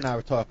 and Brian and I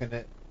were talking,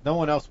 that no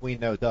one else we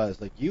know does.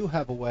 Like, you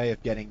have a way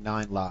of getting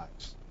 9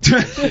 lives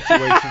in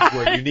situations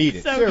where you need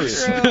it. So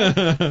Seriously.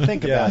 true.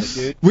 Think about it,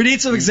 dude. We need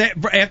some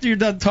after you're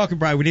done talking,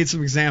 Brian, we need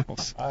some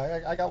examples.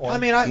 I got one.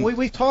 I mean,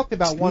 we've talked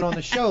about one on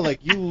the show. Like,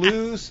 you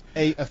lose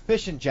a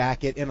fishing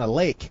jacket in a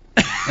lake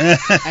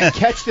and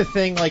catch the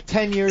thing like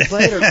 10 years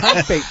later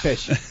crankbait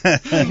fishing.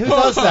 Like, who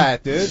does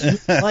that, dude?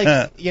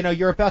 Like,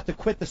 you're about to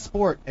quit the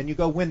sport and you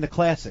go win the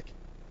Classic.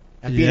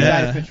 And being a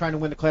guy that's been trying to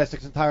win the Classic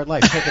his entire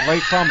life, take it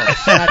right from him,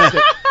 snatched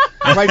it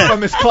right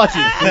from his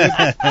clutches.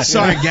 Dude.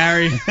 Sorry,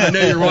 Gary. I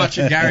know you're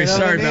watching, Gary.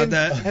 Sorry about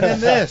that. And then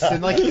this,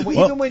 and like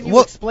even when you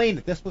explained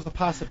that this was a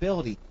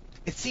possibility,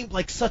 it seemed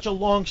like such a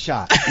long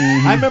shot.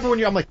 I remember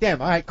when I'm like,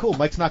 damn, all right, cool.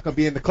 Mike's not going to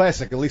be in the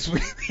Classic. At least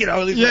we,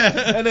 at least.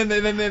 Yeah. And then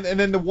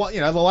the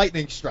the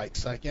lightning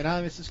strikes. Like,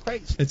 this is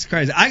crazy. It's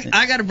crazy.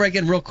 I got to break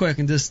in real quick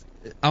and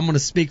I'm going to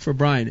speak for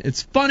Brian.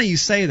 It's funny you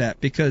say that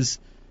because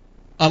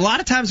a lot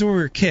of times when we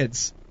were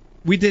kids,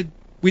 we did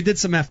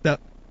some effed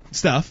up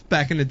stuff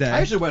back in the day.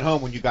 I usually went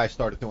home when you guys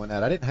started doing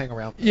that. I didn't hang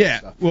around for that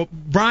stuff. Well,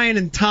 Brian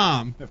and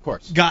Tom, of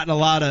course, got in a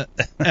lot of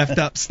effed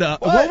up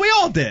stuff. Well, we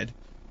all did.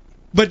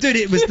 But, dude,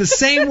 it was the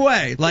same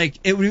way. Like,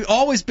 it would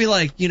always be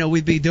like,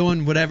 we'd be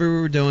doing whatever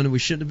we were doing and we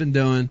shouldn't have been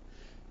doing.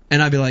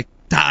 and I'd be like,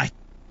 I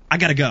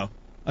gotta go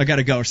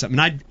or something.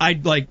 And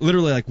I'd like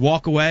literally like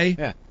walk away,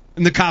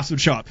 and the cops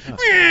would show up.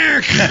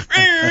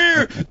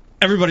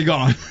 Everybody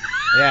gone.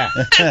 Yeah.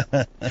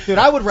 Dude,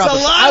 I would rob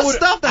I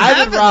would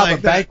rob a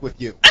bank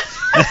with you.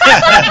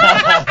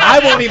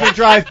 I won't even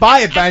drive by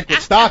a bank with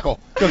Stockel.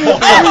 We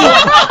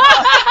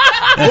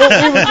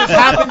would just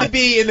happen to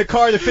be in the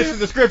car that fits the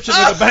description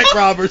of the bank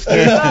robbers. Dude,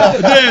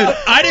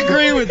 I'd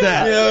agree with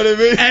that. You know what I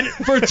mean? And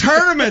for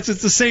tournaments,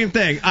 it's the same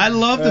thing. I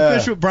love to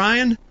fish with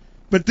Brian,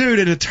 but dude,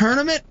 in a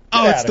tournament,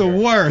 it's the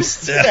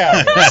worst.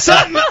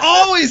 Something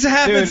always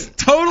happens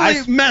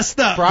totally messed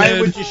up. Brian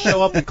would just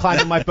show up and climb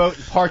in my boat,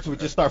 and parts would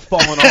just start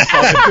falling off.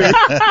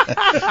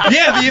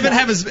 Yeah, if he even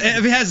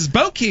if he has his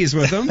boat keys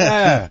with him.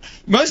 Yeah.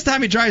 Most of the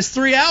time he drives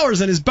 3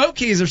 hours and his boat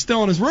keys are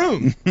still in his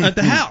room at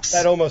the house.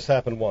 That almost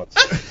happened once.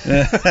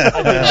 That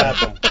didn't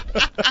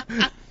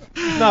happen.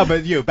 No,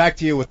 but back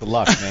to you with the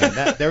luck,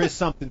 man. There is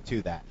something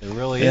to that. There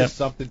really is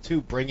something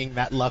to bringing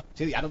that luck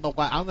to you. I don't know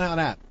why. I don't know how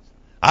that happens.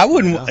 I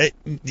wouldn't.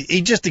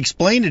 He just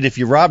explained it. If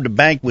you robbed a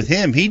bank with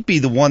him, he'd be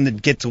the one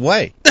that gets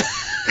away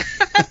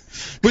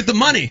with the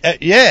money.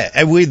 And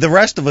the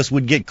rest of us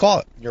would get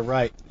caught. You're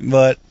right.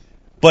 But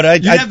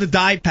you'd have the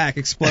dye pack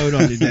explode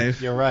on you,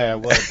 Dave. You're right. I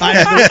would.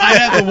 I'd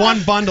have the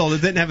one bundle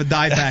that didn't have a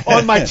dye pack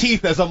on my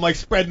teeth as I'm like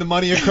spreading the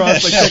money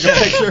across, like take a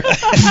picture.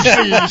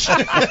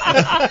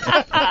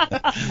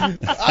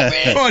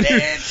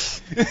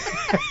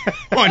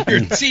 on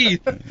your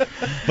teeth.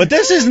 But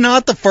this is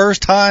not the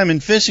first time in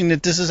fishing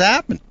that this has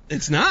happened.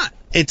 It's not.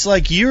 It's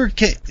like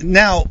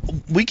now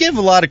we give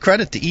a lot of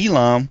credit to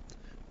Elam,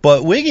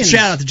 but Wiggins.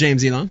 Shout out to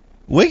James Elam.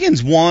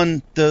 Wiggins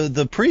won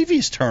the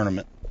previous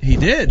tournament. He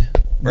did.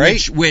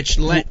 Right? Which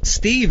let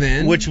Steve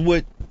in. Which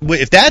would,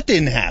 if that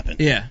didn't happen.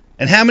 Yeah.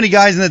 And how many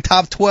guys in the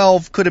top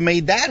 12 could have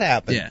made that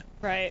happen? Yeah.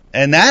 Right.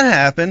 And that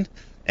happened,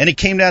 and it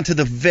came down to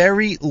the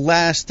very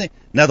last thing.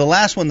 Now, the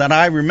last one that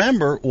I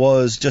remember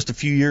was just a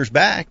few years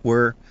back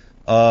where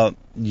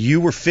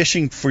you were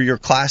fishing for your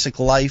classic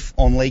life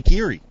on Lake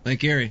Erie.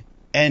 Lake Erie.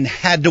 And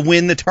had to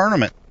win the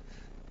tournament.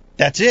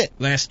 That's it.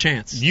 Last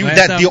chance.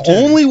 The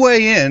only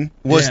way in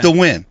was to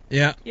win.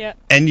 Yeah. Yeah.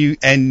 And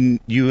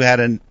you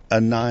had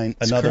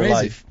another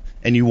life,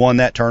 and you won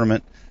that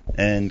tournament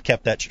and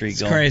kept that streak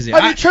going. Crazy.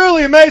 I mean,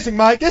 truly amazing,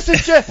 Mike. This is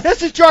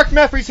Jark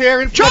Meffries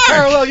here in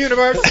Parallel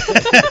Universe.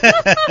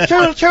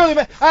 truly,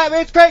 I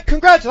mean, it's great.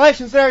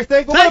 Congratulations and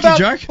everything. But Thank you,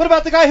 Jark. What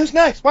about the guy who's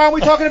next? Why aren't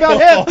we talking about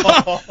him?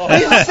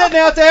 He's just sitting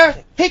out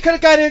there. He could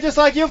have got in just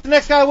like you if the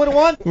next guy would have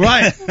won.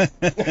 Right. Any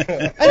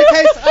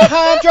case,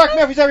 hi, I'm Jark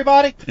Meffries,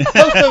 everybody.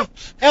 Host of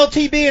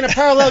LTB in a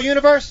Parallel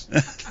Universe.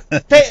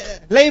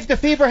 Lave the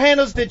Fever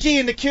handles the G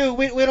and the Q.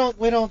 We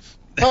don't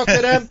talk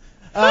to them.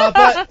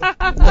 But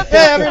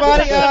yeah,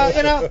 everybody,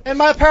 in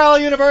my Parallel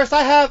Universe,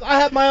 I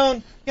have my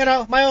own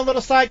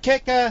little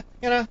sidekick,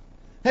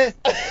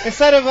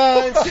 instead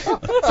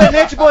of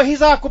Nature Boy,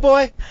 he's Aqua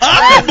Boy.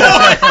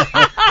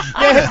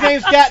 His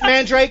name's Gat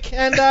Mandrake,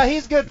 and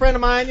he's a good friend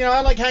of mine.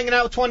 I like hanging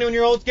out with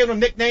 21-year-olds, giving them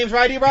nicknames,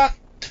 right, E-Rock?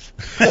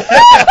 Right,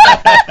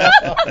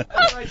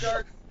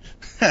 Jark.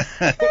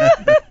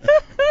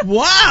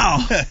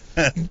 Wow,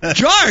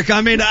 Jark.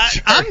 I mean,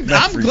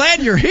 I'm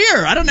glad you're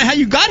here. I don't know how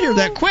you got here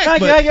that quick.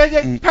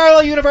 Yeah.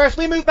 Parallel Universe.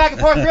 We move back and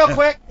forth real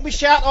quick. We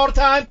shout all the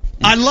time.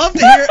 I love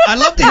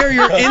to hear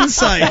your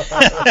insight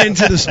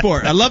into the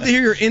sport. I love to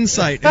hear your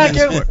insight into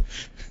the sport.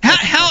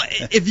 How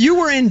if you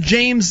were in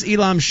James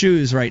Elam's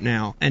shoes right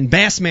now and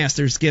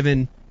Bassmaster's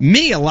giving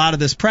me a lot of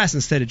this press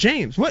instead of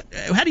James,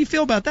 how do you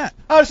feel about that?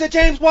 I would say,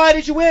 James, why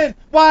did you win?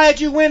 Why did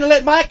you win and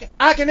let Mike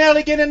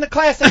Iaconelli get in the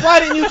classic?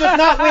 Why didn't you just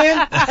not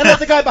win and let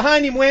the guy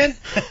behind him win?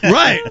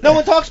 Right. No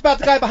one talks about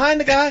the guy behind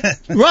the guy.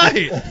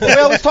 Right. We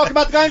always talk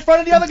about the guy in front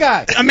of the other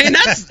guy. I mean,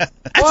 that's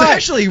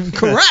actually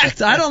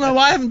correct. I don't know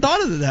why I haven't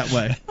thought of it that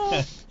way.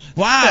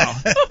 Wow.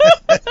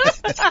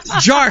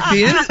 Jark,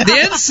 the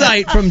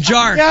insight from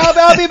Jark. Yeah,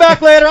 I'll be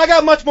back later. I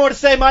got much more to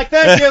say, Mike.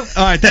 Thank you.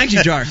 All right, thank you,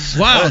 Jark.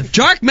 Wow,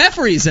 Jark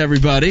Meffries,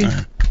 everybody.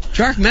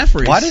 Jark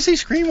Meffries. Why does he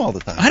scream all the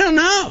time? I don't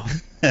know.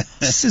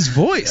 It's his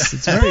voice.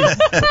 It's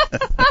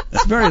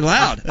very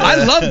loud.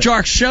 I love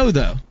Jark's show,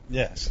 though.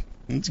 Yes.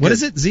 What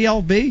is it?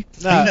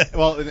 ZLB? No,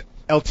 well,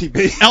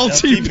 LTB.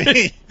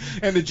 LTB.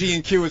 And the G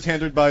and Q is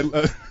handled by...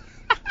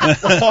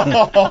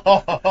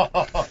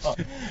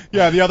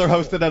 yeah, the other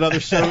host of that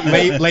other show,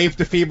 Lave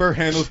DeFeber,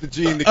 handles the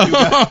G and the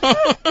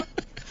Q.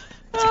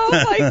 Oh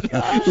my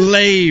god.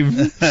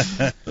 Lave.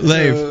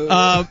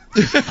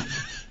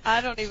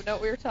 I don't even know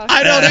what we were talking about.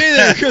 I don't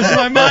either, because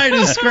my mind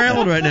is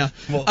scrambled right now.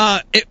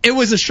 It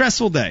was a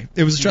stressful day.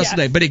 It was a stressful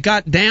day, but it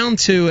got down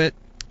to it.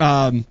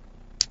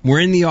 We're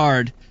in the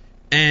yard,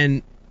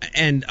 and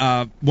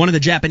one of the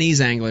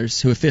Japanese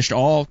anglers who have fished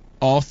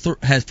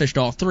has fished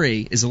all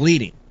three is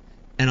leading.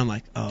 And I'm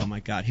like, oh my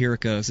God, here it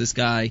goes. This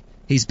guy,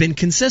 he's been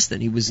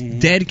consistent. He was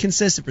dead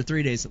consistent for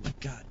 3 days. I'm like,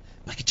 God,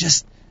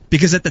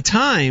 because at the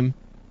time,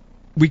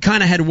 we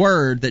kind of had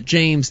word that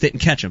James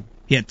didn't catch him.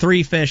 He had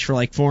 3 fish for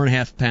like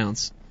 4.5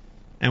 pounds.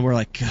 And we're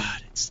like,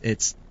 God,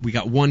 we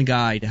got one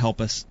guy to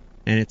help us,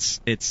 and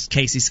it's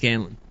Casey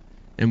Scanlon.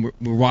 and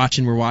we're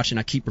watching.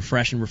 I keep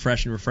refreshing.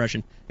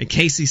 And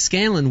Casey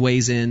Scanlon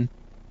weighs in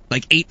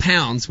like 8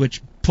 pounds,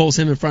 which pulls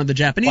him in front of the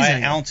Japanese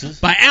angler.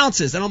 By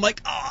ounces. And I'm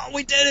like, oh,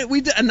 we did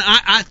it. And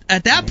I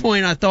at that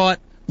point, I thought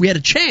we had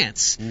a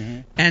chance.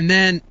 And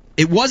then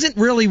it wasn't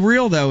really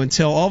real, though,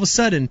 until all of a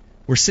sudden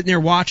we're sitting there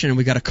watching, and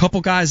we got a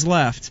couple guys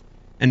left,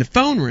 and the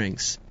phone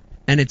rings,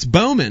 and it's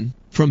Bowman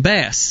from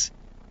Bass.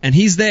 And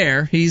he's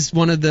there. He's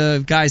one of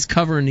the guys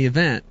covering the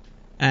event.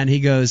 And he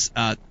goes,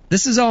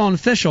 this is all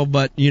unofficial,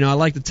 but, I'd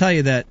like to tell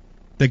you that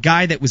the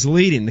guy that was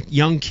leading, the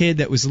young kid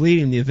that was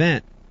leading the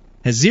event,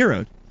 has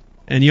zeroed.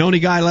 And the only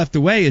guy left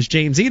away is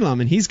James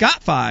Elam, and he's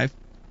got 5.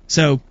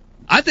 So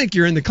I think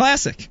you're in the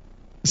Classic.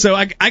 So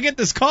I get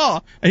this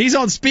call, and he's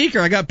on speaker.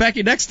 I got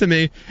Becky next to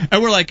me,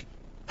 and we're like,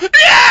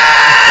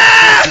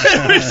 yeah! Dude,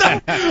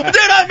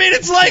 I mean,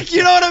 it's like,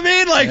 you know what I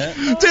mean? Like,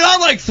 dude, I'm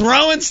like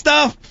throwing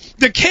stuff.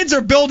 The kids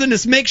are building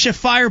this makeshift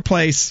fire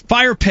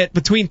pit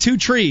between 2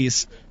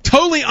 trees.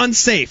 Totally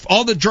unsafe.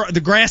 All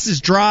the grass is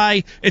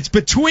dry. It's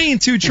between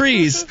 2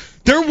 trees.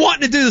 They're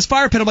wanting to do this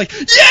fire pit. I'm like,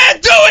 yeah,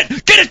 do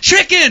it! Get a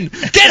chicken!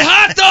 Get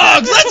hot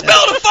dogs! Let's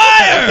build a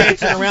fire!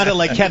 Dancing around it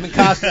like Kevin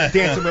Costner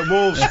dancing with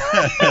wolves. Burn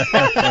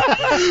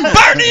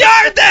the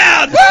yard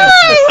down!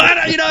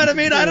 Woo! You know what I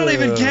mean? I don't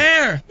even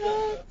care.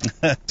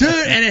 Dude,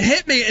 and it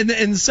hit me.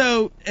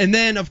 And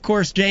then, of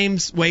course,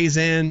 James weighs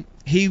in.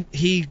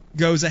 He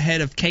goes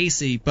ahead of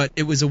Casey, but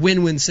it was a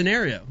win-win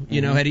scenario,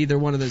 had either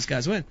one of those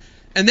guys win.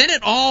 And then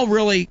it all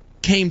really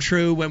came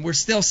true when we're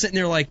still sitting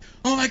there like,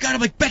 oh my God,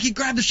 I'm like, Becky,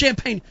 grab the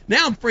champagne.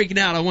 Now I'm freaking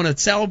out. I want to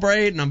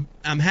celebrate, and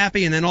I'm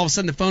happy. And then all of a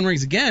sudden the phone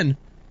rings again,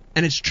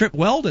 and it's Trip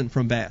Weldon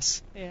from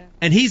Bass. Yeah.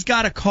 And he's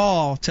got a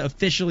call to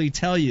officially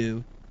tell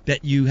you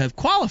that you have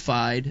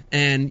qualified,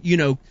 and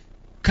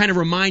kind of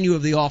remind you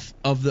of the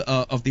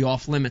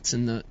off limits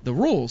and the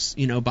rules,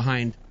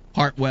 behind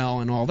Hartwell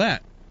and all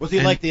that. Was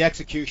he like the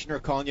executioner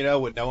calling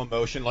with no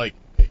emotion, like,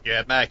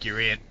 yeah, Mac, you're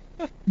in?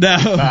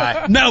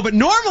 No, but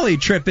normally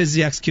Trip is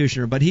the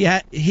executioner, but he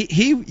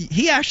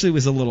actually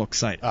was a little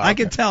excited. Oh, okay. I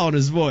could tell in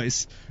his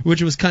voice,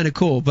 which was kind of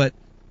cool. But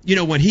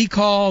when he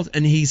called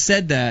and he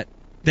said that,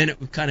 then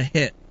it kind of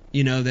hit.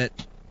 That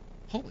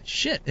holy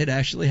shit, it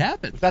actually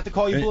happened. Was that the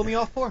call you blew me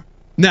off for?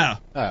 No.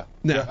 Oh.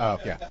 No. Oh,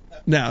 okay.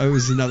 No, it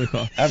was another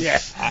call. I'd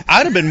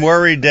have been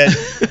worried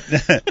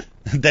that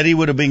that he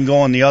would have been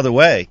going the other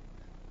way.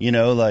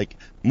 Like,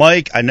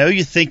 Mike, I know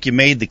you think you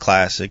made the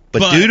Classic,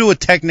 but due to a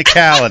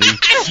technicality.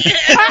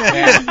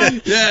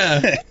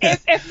 Yeah.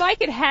 If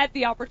Mike had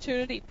the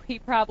opportunity, he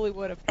probably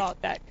would have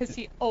thought that, because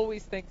he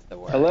always thinks the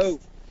worst. Hello.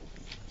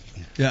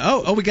 Yeah.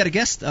 Oh, we got a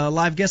guest,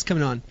 live guest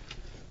coming on.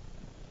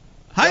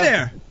 Hi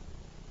there.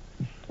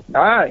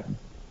 Hi.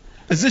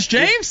 Is this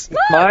James?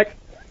 Mike?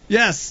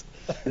 Yes.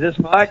 Is this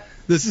Mike?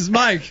 This is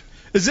Mike.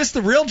 Is this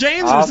the real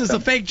James, or is this a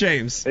fake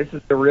James? This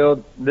is the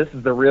real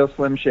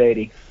Slim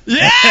Shady.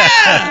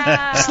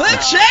 Yeah!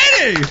 Slim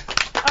Shady!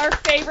 Our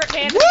favorite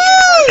man in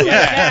the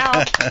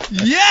universe right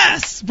now.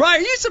 Yes!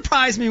 Brian, you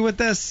surprised me with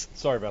this.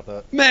 Sorry about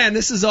that. Man,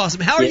 this is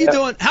awesome. How are you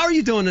doing? How are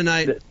you doing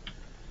tonight?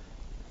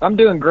 I'm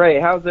doing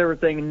great. How's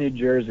everything in New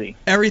Jersey?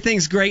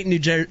 Everything's great in New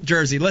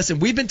Jersey. Listen,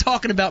 we've been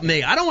talking about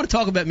me. I don't want to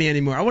talk about me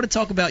anymore. I want to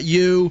talk about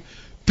you.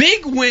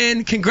 Big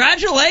win.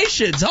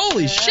 Congratulations.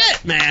 Holy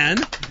shit, man.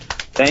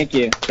 Thank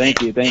you.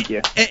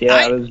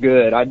 It was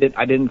good. I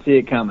didn't see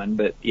it coming,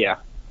 but yeah.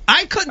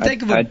 I couldn't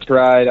think of a. I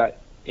tried.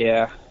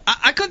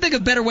 I couldn't think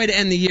of a better way to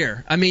end the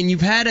year. I mean,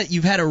 you've had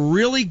a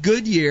really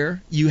good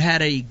year. You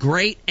had a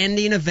great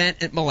ending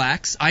event at Mille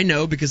Lacs. I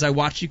know because I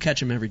watch you catch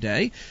them every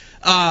day.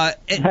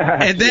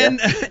 And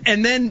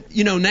then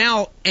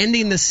now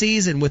ending the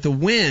season with a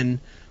win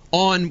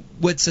on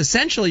what's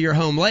essentially your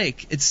home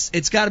lake.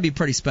 It's got to be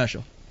pretty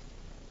special.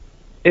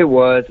 It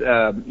was.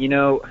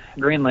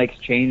 Green Lake's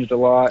changed a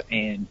lot,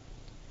 and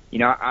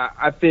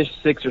I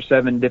fished 6 or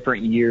 7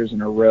 different years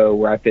in a row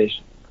where I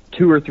fished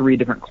 2 or 3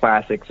 different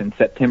classics in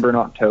September and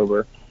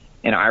October,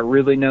 and I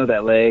really know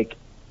that lake.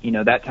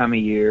 That time of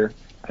year,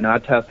 I know how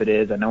tough it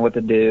is. I know what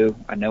to do.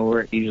 I know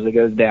where it usually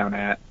goes down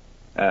at.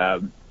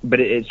 But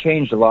it's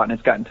changed a lot, and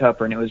it's gotten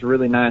tougher, and it was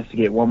really nice to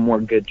get one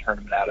more good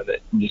tournament out of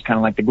it. And just kind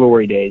of like the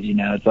glory days,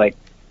 it's like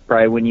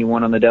probably when you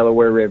won on the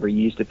Delaware River,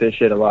 you used to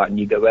fish it a lot, and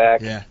you go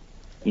back. Yeah.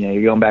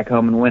 You're going back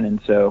home and winning.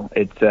 So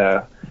it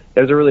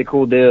was a really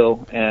cool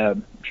deal.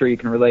 I'm sure you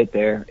can relate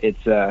there.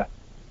 I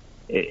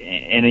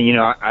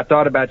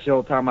thought about you the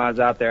whole time I was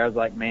out there. I was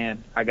like,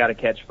 man, I got to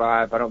catch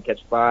 5. If I don't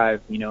catch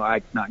 5,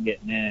 Ike's not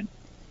getting in.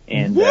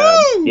 And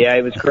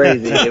it was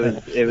crazy.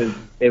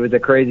 It was a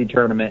crazy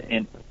tournament,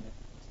 and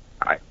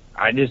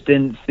I just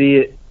didn't see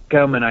it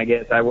coming. I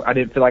guess I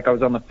didn't feel like I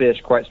was on the fish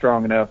quite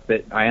strong enough,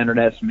 but I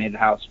underestimated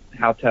how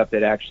tough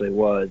it actually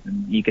was,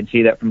 and you can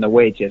see that from the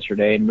weights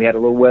yesterday. And we had a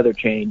little weather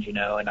change, and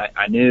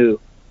I knew,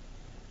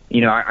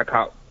 I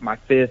caught my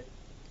 5th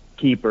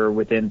keeper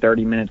within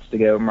 30 minutes to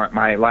go.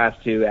 My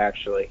last 2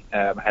 actually,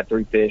 I had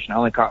 3 fish, and I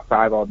only caught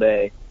 5 all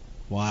day.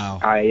 Wow!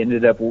 I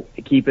ended up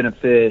keeping a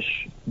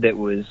fish that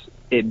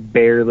it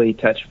barely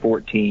touched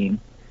 14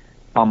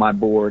 on my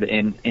board,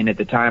 and at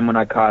the time when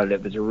I caught it,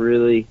 it was a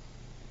really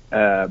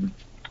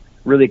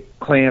really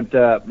clamped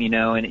up,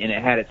 and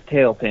it had its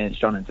tail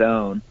pinched on its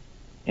own.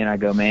 And I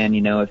go, man,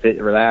 if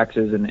it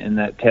relaxes and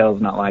that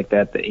tail's not like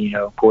that,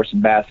 of course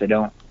in bass they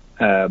don't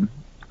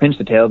pinch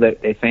the tail,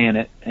 they fan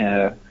it.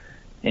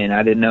 And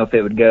I didn't know if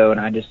it would go, and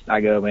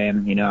I go,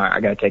 man, I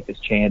got to take this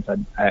chance.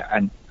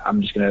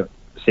 I'm just gonna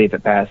see if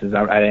it passes.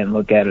 I didn't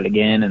look at it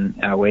again,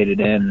 and I waded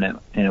in, and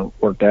it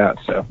worked out.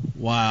 So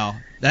wow,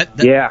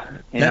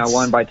 and I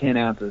won by 10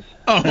 ounces.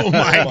 Oh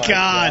my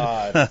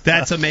God,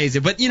 that's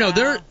amazing. But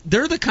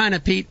they're the kind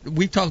of, Pete,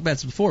 we've talked about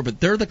this before, but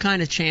they're the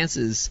kind of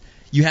chances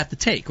you have to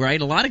take, right?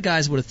 A lot of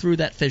guys would have threw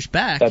that fish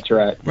back. That's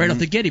right. Right off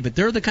the giddy, but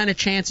they're the kind of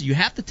chances you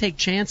have to take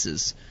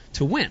chances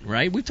to win,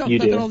 right? We talk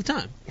about that all the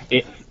time.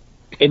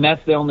 And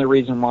that's the only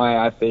reason why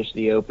I fish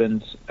the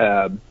Opens,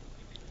 and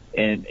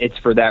it's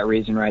for that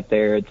reason right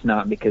there. It's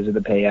not because of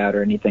the payout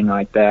or anything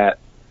like that.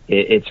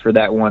 It's for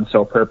that one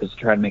sole purpose, to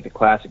try to make a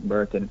classic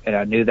berth. And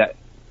I knew that,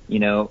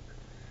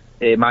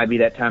 it might be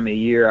that time of the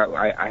year.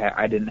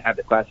 I didn't have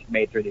the classic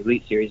made through the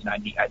Elite Series, and I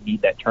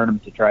need that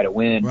tournament to try to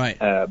win. Right.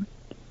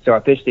 So I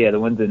fished the other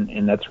ones,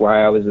 and that's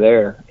why I was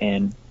there.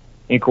 And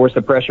of course,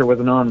 the pressure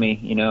wasn't on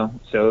me,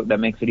 so that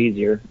makes it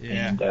easier.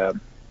 Yeah.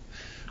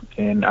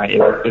 And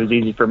it was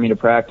easy for me to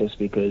practice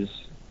because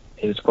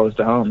it was close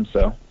to home.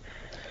 So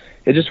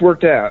it just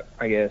worked out,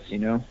 I guess,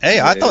 Hey,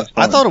 I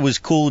thought it was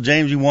cool,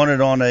 James. You won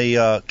it on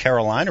a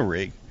Carolina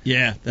rig.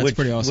 Yeah, that's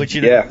pretty awesome. Which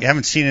you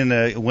haven't seen in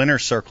a winter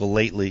circle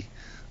lately.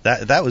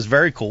 That was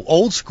very cool.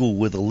 Old school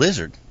with a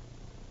lizard.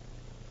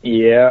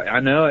 Yeah,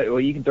 I know. Well,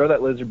 you can throw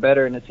that lizard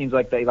better, and it seems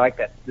like they like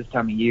that this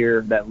time of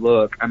year, that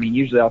look. I mean,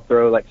 usually I'll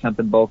throw like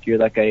something bulkier,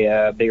 like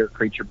a bigger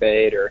creature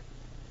bait or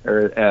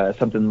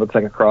something that looks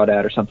like a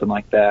crawdad or something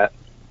like that.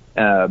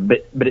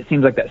 But it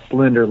seems like that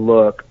slender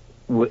look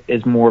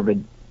is more of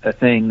a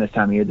thing this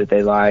time of year that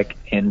they like.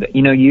 And,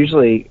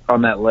 usually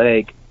on that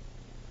lake,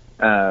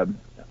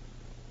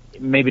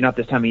 maybe not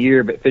this time of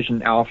year, but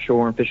fishing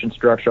offshore and fishing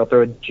structure, I'll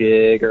throw a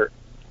jig or,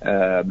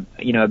 a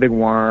big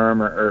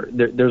worm or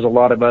there's a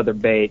lot of other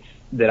baits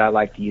that I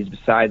like to use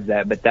besides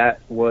that. But that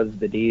was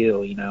the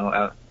deal,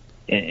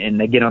 and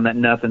they get on that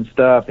nothing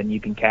stuff, and you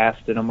can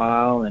cast it a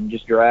mile and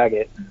just drag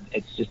it.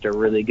 It's just a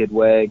really good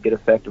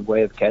effective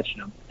way of catching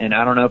them. And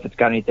I don't know if it's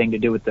got anything to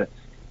do with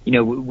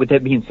with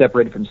it being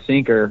separated from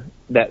sinker,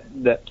 that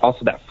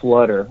also that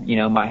flutter,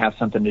 might have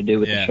something to do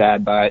with the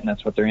shad bite, and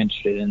that's what they're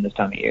interested in this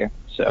time of year.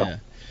 So,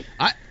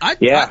 but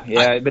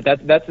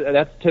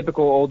that's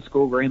typical old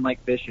school Green Lake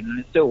fishing, and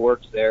it still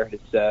works there.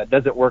 It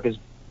doesn't work as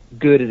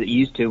good as it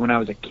used to when I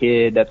was a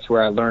kid. That's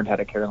where I learned how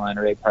to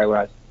Carolina rig, probably when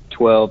I was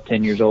 12,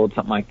 10 years old,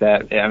 something like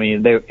that. I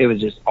mean, it was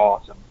just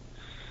awesome.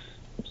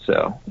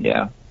 So,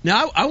 yeah.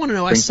 Now, I want to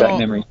know, I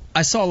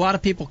saw a lot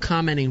of people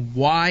commenting,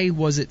 why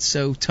was it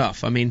so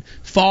tough? I mean,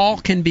 fall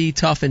can be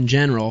tough in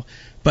general,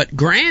 but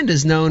Grand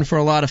is known for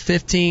a lot of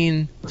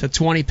 15 to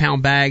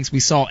 20-pound bags. We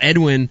saw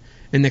Edwin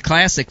in the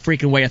Classic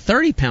freaking weigh a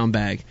 30-pound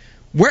bag.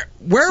 Where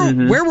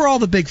were all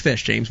the big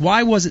fish, James?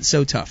 Why was it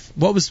so tough?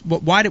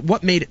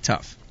 What made it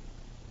tough?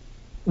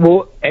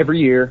 Well, every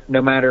year,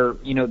 no matter,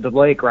 the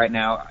lake right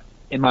now,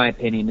 in my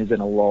opinion, is in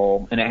a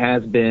lull, and it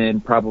has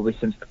been probably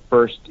since the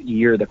first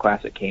year the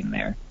Classic came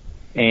there.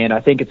 And I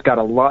think it's got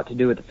a lot to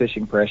do with the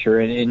fishing pressure,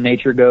 and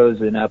nature goes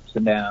in ups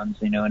and downs,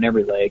 in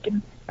every lake.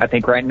 And I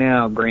think right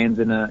now Grand's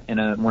in a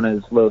one of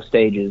its low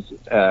stages,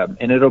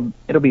 and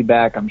it'll be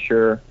back, I'm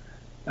sure.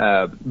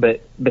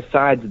 But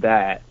besides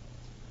that,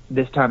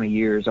 this time of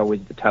year is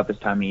always the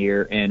toughest time of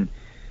year. And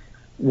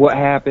what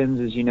happens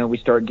is, we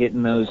start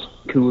getting those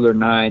cooler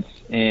nights,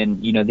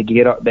 and they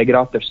get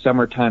off their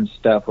summertime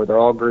stuff where they're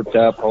all grouped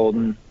up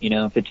holding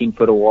 15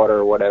 foot of water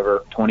or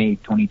whatever, 20,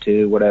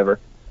 22, whatever.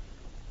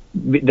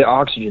 The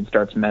oxygen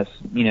starts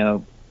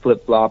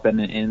flip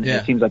flopping, and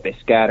it seems like they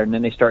scatter, and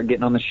then they start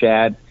getting on the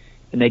shad,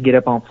 and they get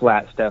up on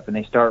flat stuff, and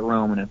they start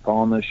roaming and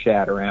following those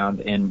shad around,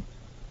 and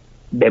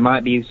they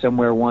might be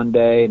somewhere one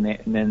day, and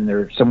then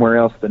they're somewhere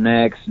else the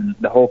next. And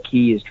the whole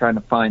key is trying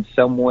to find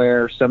some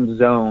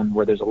zone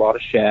where there's a lot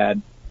of shad,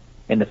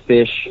 and the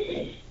fish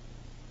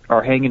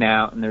are hanging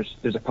out, and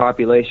there's a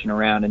population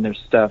around, and there's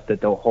stuff that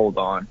they'll hold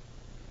on.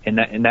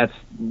 And that's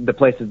the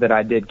places that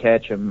I did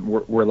catch them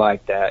were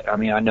like that. I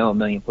mean, I know a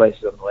million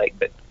places on the lake,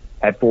 but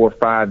had 4 or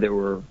 5 that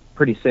were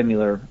pretty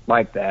similar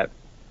like that.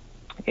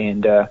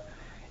 And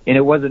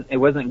it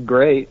wasn't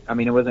great. I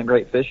mean, it wasn't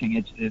great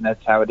fishing. And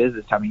that's how it is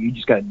this time. You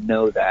just got to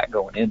know that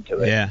going into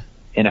it. Yeah.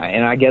 And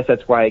I guess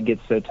that's why it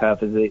gets so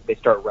tough, is they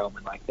start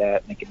roaming like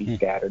that, and they can be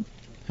scattered.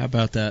 How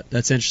about that?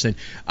 That's interesting.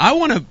 I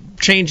want to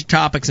change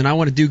topics, and I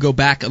want to go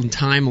back in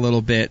time a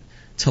little bit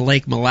to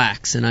Lake Mille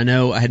Lacs. And I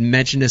know I had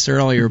mentioned this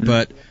earlier,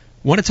 but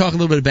want to talk a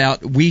little bit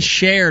about, we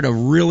shared a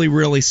really,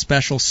 really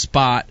special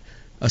spot,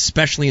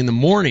 especially in the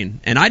morning.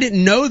 And I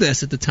didn't know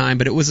this at the time,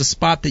 but it was a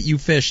spot that you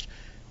fished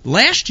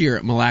last year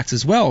at Mille Lacs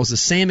as well. It was the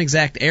same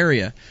exact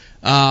area.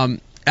 Yep.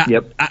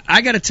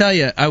 I got to tell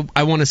you,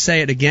 I want to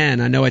say it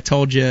again. I know I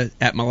told you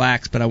at Mille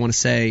Lacs, but I want to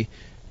say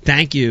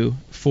thank you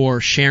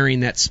for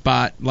sharing that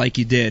spot like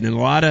you did. In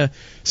a lot of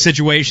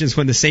situations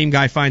when the same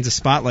guy finds a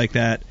spot like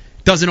that,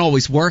 doesn't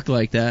always work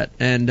like that.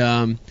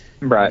 And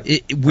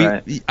Right.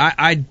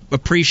 I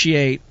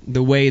appreciate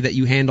the way that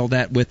you handled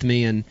that with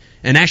me and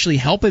actually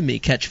helping me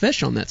catch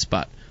fish on that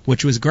spot,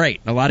 which was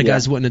great. A lot of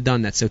guys wouldn't have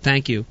done that, so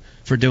thank you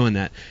for doing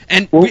that.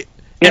 And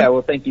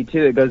well, thank you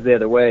too. It goes the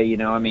other way, you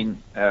know. I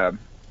mean,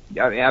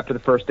 after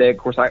the first day, of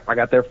course, I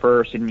got there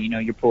first, and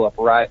you pull up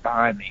right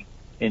behind me,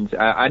 and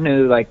I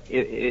knew like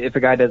if a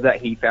guy does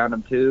that, he found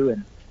him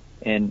too,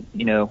 and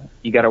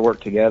you got to work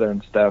together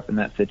and stuff in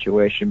that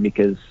situation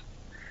because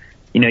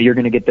you're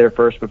going to get there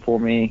first before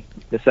me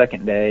the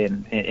second day,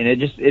 and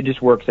it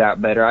just works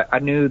out better. I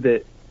knew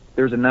that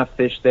there's enough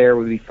fish there,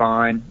 we'd be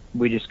fine.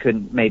 We just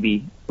couldn't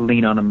maybe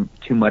lean on them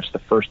too much the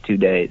first 2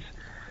 days,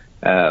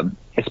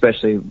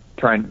 especially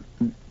trying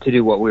to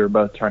do what we were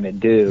both trying to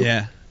do.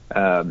 Yeah.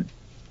 And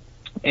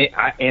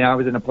I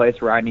was in a place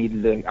where I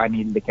needed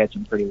to catch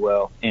them pretty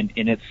well, and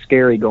it's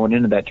scary going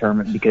into that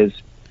tournament because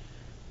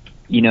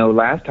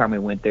last time we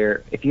went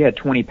there, if you had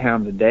 20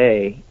 pounds a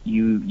day,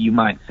 you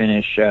might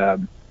finish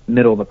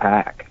middle of the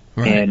pack.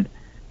 Right. And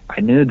I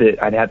knew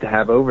that I'd have to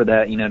have over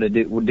that, to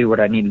do what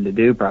I needed to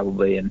do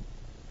probably. And,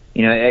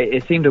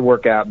 it seemed to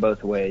work out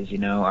both ways,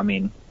 I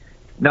mean,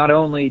 not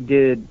only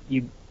did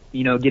you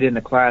get in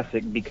the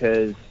Classic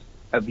because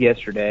of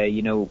yesterday,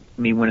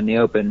 me winning the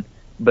Open,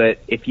 but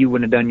if you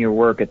wouldn't have done your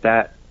work at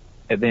that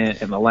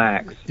event at Mille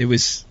Lacs, it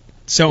was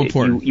so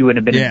important. You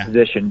wouldn't have been in a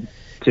position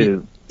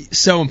to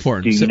so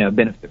important.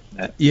 Benefit from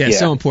that. Yeah,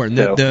 so important.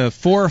 So, the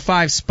 4 or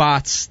 5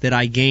 spots that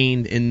I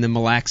gained in the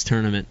Mille Lacs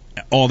tournament,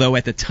 although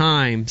at the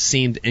time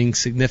seemed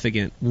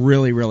insignificant,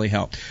 really, really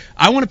helped.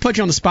 I want to put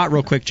you on the spot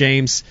real quick,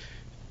 James.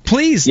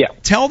 Please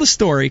tell the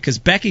story, because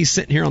Becky's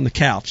sitting here on the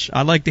couch.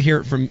 I'd like to hear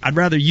it from. I'd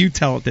rather you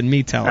tell it than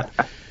me tell it.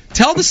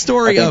 Tell the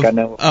story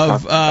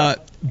of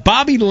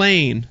Bobby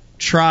Lane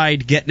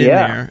tried getting in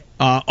there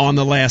on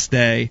the last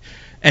day.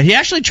 And he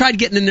actually tried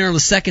getting in there on the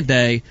second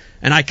day,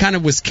 and I kind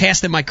of was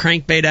casting my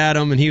crankbait at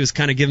him, and he was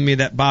kind of giving me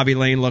that Bobby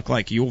Lane look,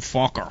 like, you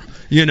fucker.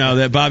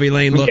 That Bobby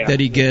Lane look that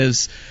he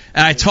gives.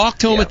 And I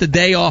talked to him at the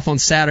day off on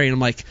Saturday, and I'm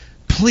like,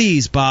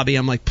 please, Bobby.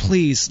 I'm like,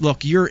 please,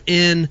 look, you're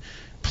in.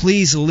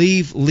 Please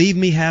leave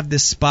me have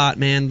this spot,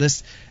 man.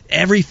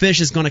 Every fish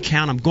is going to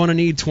count. I'm going to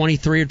need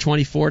 23 or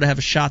 24 to have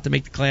a shot to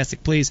make the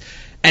Classic, please.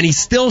 And he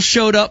still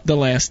showed up the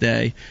last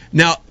day.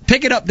 Now,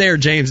 pick it up there,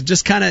 James.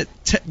 Just kind of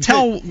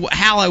tell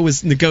how I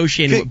was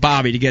negotiating with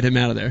Bobby to get him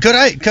out of there. Could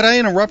I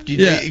interrupt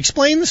you? Yeah.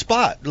 Explain the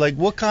spot. Like,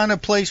 what kind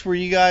of place were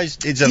you guys?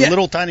 It's a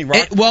little tiny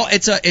rock.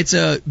 It's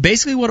a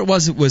basically what it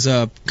was. It was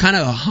a kind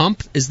of a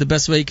hump is the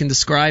best way you can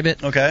describe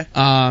it. Okay.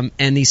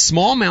 And the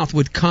smallmouth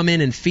would come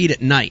in and feed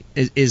at night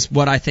is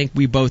what I think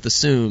we both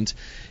assumed.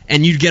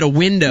 And you'd get a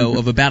window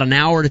of about an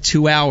hour to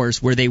 2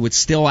 hours where they would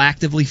still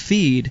actively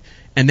feed,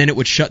 and then it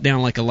would shut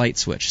down like a light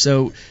switch.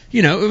 So,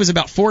 it was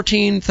about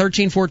 13,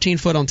 14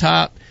 foot on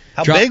top.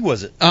 How big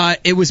was it?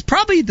 It was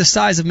probably the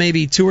size of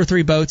maybe 2 or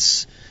 3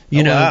 boats.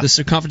 The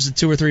circumference of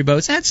 2 or 3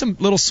 boats. It had some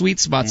little sweet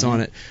spots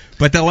on it.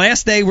 But the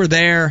last day we're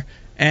there,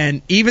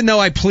 and even though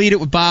I pleaded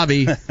with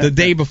Bobby the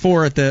day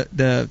before at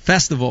the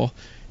festival,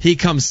 he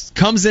comes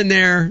in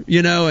there,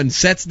 and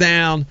sets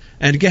down.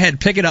 And go ahead,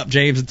 pick it up,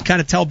 James, and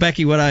kind of tell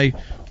Becky what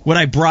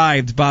I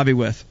bribed Bobby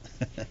with.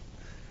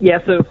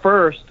 Yeah, so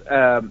first,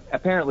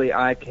 apparently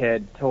Ike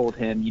had told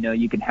him,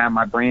 you can have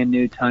my brand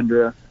new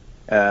Tundra,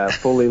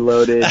 fully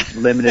loaded,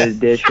 limited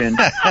edition,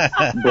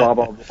 blah,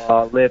 blah,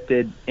 blah,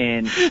 lifted,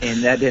 and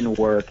that didn't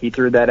work. He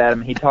threw that at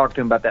him. He talked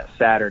to him about that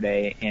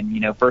Saturday,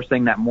 and, first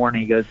thing that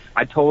morning he goes,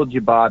 I told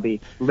you, Bobby,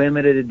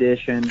 limited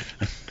edition,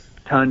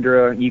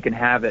 Tundra, you can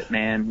have it,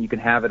 man. You can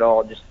have it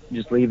all.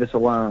 Just leave us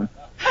alone.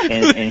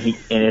 And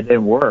it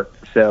didn't work.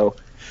 So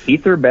he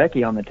threw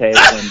Becky on the table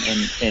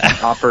and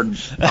offered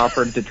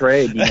to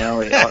trade.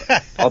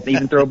 I'll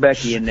even throw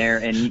Becky in there,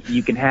 and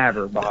you can have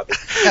her, Bobby.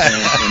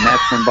 And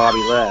that's when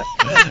Bobby left.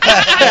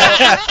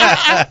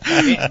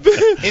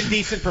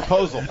 Indecent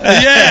proposal.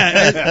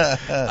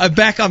 Yeah.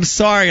 Beck, I'm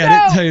sorry I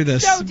didn't tell you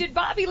this. So did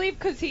Bobby leave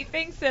because he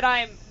thinks that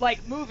I'm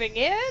moving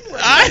in? Or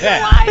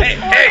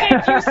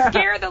did you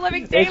scare the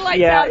living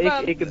daylights out of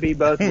him? It could be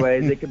both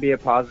ways. It could be a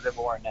positive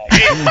or a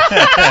negative.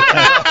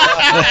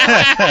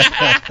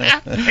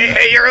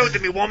 Hey, you're owed to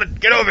me, woman.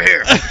 Get over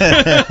here.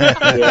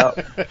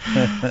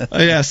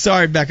 Yeah,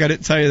 sorry, Beck, I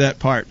didn't tell you that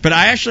part. But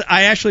I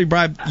actually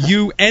bribed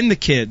you and the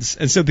kids,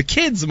 and so the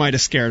kids might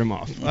have scared him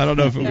off. I don't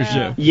know if it was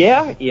you.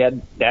 Yeah,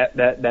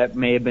 that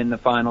may have been the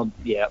final.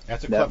 Yeah,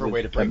 that's a clever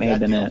way to break that may have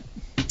been deal. it.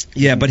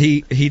 Yeah, but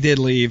he did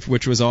leave,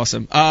 which was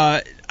awesome.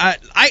 I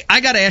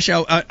got to ask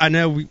you. I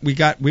know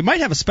we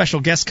might have a special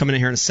guest coming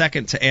in here in a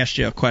second to ask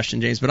you a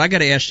question, James. But I got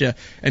to ask you,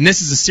 and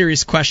this is a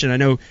serious question. I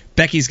know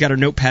Becky's got her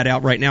notepad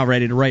out right now,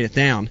 ready to write it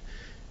down.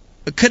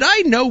 Could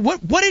I know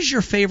what is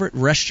your favorite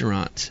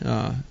restaurant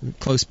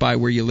close by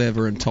where you live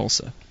or in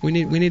Tulsa? We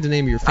need to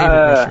name your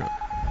favorite restaurant.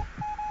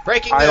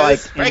 Breaking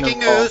news! Breaking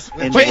news!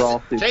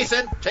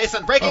 Jason!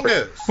 Breaking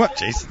news! What?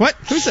 Jason? What?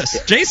 Who's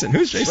this? Jason?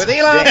 Who's Jason?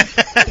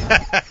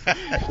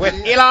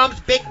 With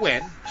Elam's big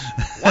win,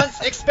 once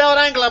expelled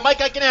angler Mike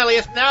Iaconelli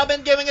has now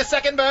been given a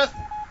second berth.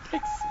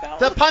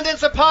 The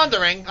pundits are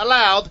pondering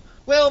aloud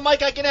Will Mike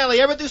Iaconelli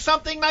ever do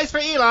something nice for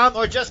Elam,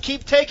 or just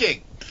keep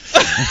taking?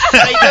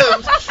 Stay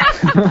tuned.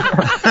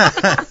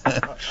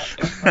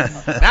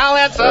 Now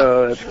answer.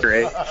 Oh, that's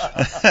great. All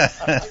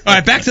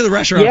right, back to the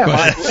restaurant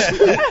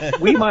question.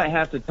 We might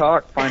have to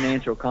talk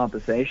financial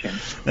compensation.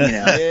 You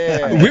know,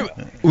 Yeah.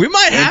 We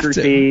might have entry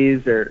to.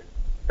 fees or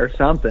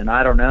something.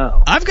 I don't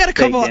know. I've got a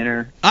Steak couple.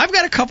 dinner. I've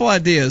got a couple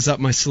ideas up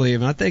my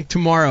sleeve, and I think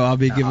tomorrow I'll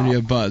be giving you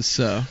a buzz.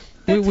 So.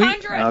 The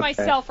Tundra and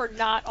myself are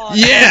not on.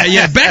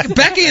 Yeah.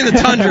 Becky and the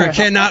Tundra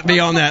cannot be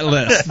on that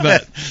list,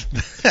 but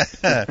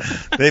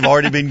they've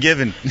already been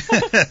given.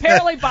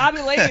 Apparently,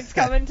 Bobby Lane's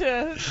coming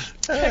to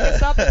pick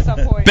us up at some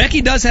point.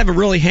 Becky does have a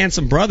really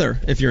handsome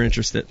brother, if you're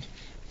interested.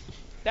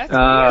 That's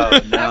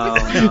weird. no.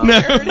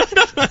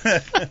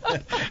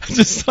 I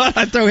just thought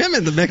I'd throw him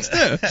in the mix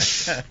too.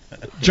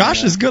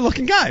 Josh is a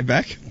good-looking guy,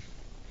 Beck.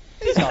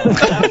 He's all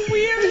right.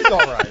 He's all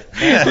right.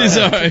 He's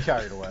all right.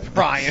 Carried away.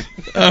 Brian.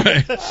 All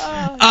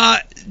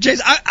right.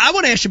 Jason, I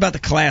want to ask you about the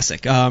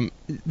Classic.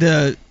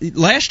 The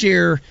last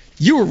year,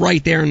 you were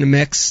right there in the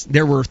mix.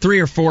 There were 3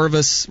 or 4 of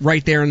us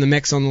right there in the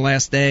mix on the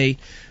last day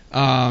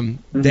down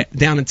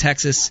in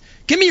Texas.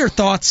 Give me your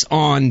thoughts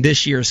on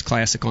this year's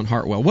Classic on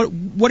Hartwell.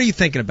 What are you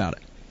thinking about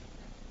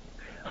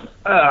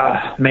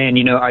it? Man,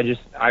 you know,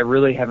 I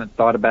really haven't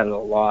thought about it a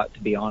lot, to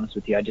be honest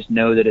with you. I just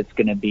know that it's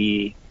going to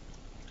be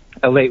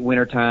a late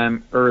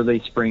wintertime, early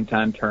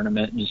springtime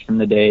tournament, just from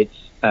the dates.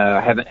 I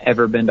haven't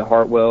ever been to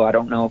Hartwell. I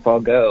don't know if I'll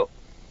go.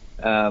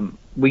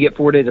 We get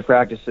 4 days of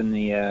practice in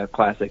the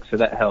Classic, so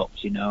that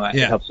helps, you know. It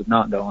helps with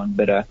not going.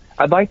 But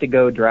I'd like to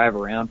go drive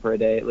around for a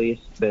day at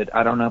least, but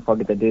I don't know if I'll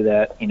get to do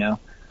that, you know.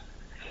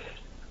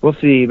 We'll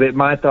see. But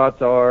my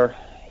thoughts are,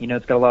 you know,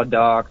 it's got a lot of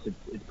docks.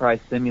 It's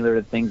probably similar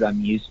to things I'm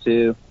used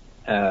to.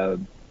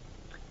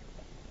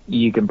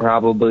 You can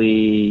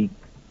probably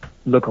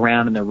look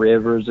around in the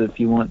rivers if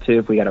you want to,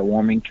 if we got a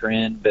warming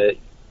trend, but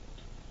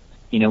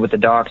you know, with the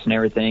docks and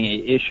everything,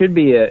 it should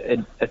be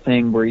a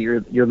thing where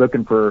you're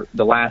looking for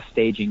the last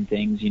staging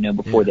things, you know,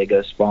 before they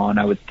go spawn,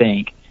 I would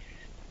think,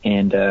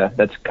 and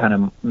that's kind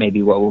of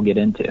maybe what we'll get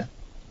into.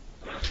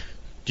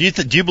 Do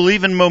you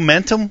believe in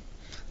momentum?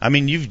 I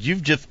mean,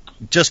 you've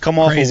just come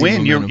off a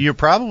win. You're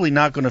probably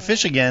not going to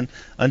fish again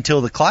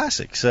until the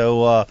Classic.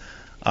 So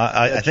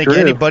I think true.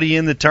 Anybody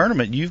in the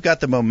tournament, you've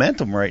got the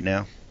momentum right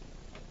now.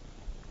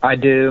 I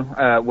do.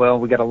 Well,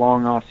 we got a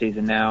long off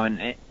season now,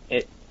 and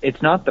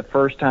it's not the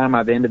first time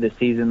I've ended the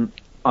season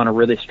on a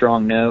really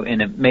strong note,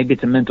 and maybe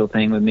it's a mental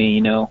thing with me.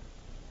 You know,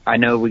 I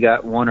know we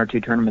got 1 or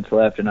 2 tournaments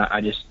left, and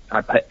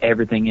I put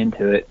everything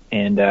into it,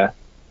 and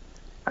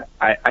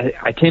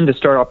I tend to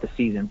start off the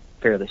season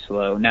fairly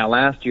slow. Now,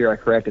 last year I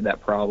corrected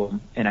that problem,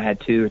 and I had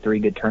 2 or 3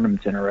 good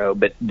tournaments in a row.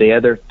 But the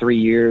other 3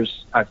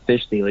 years I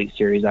fished the Elite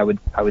Series, I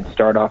would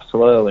start off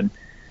slow, and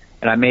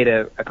I made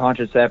a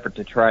conscious effort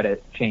to try to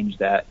change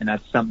that, and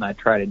that's something I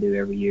try to do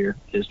every year,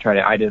 is try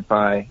to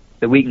identify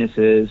the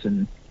weaknesses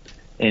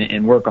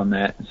and work on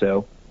that.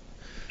 So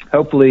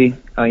hopefully,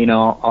 you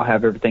know, I'll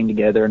have everything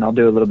together, and I'll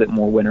do a little bit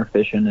more winter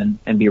fishing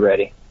and be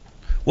ready.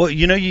 Well,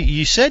 you know,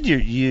 you said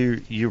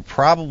you're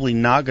probably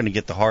not going to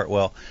get the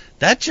Hartwell.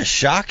 That just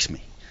shocks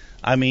me.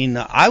 I mean,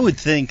 I would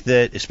think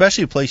that,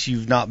 especially a place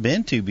you've not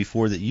been to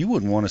before, that you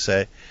wouldn't want to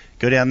say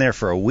go down there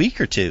for a week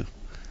or 2.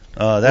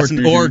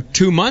 Or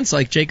 2 months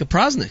like Jacob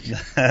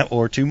Prosnick.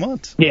 Or 2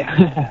 months.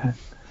 Yeah.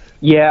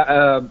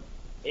 Yeah,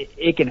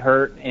 it can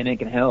hurt and it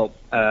can help.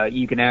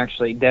 You can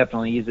actually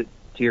definitely use it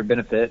to your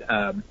benefit.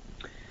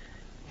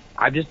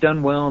 I've just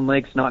done well in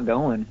lakes not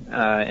going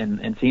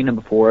and seen them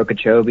before.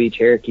 Okeechobee,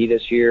 Cherokee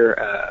this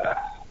year.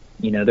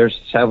 You know, there's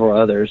several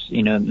others,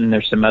 you know, and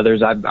there's some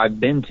others I've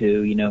been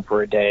to, you know,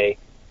 for a day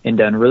and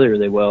done really,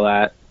 really well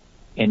at.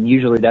 And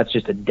usually that's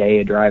just a day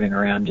of driving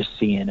around, just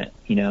seeing it,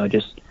 you know,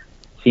 just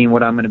seeing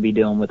what I'm going to be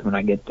dealing with when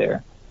I get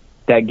there.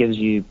 That gives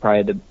me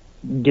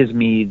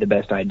the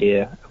best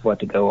idea of what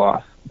to go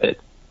off. But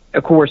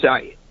of course,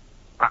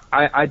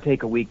 I'd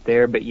take a week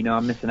there, but you know,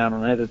 I'm missing out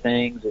on other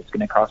things. It's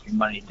going to cost me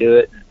money to do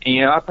it. And,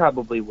 you know, I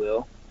probably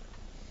will.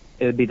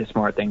 It would be the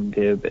smart thing to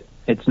do, but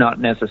it's not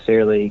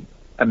necessarily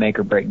a make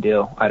or break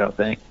deal, I don't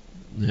think.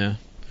 Yeah,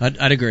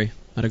 I'd agree.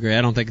 I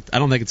don't think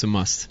it's a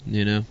must.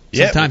 You know,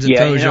 sometimes it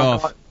throws you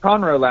off.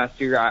 Conroe last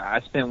year,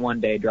 I spent 1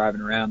 day driving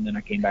around, then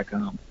I came back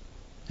home.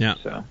 Yeah.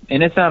 So,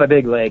 and it's not a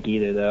big lake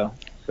either, though.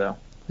 So.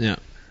 Yeah.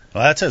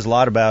 Well, that says a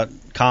lot about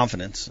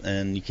confidence,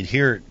 and you can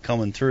hear it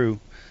coming through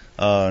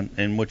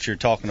in what you're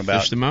talking about.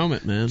 Just the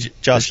moment, man.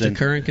 Justin, just the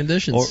current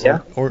conditions.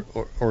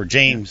 Or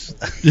James.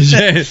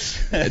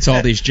 It's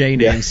all these J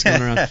names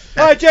going around.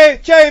 Hi,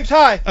 James.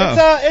 Hi.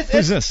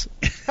 Who's this?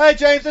 Hi,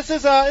 James. This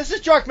is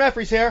Jark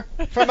Meffries here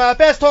from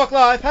Bass Talk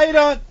Live. How you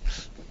doing?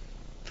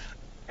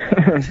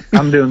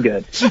 I'm doing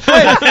good.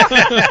 Hey,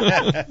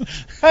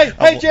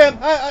 Jim.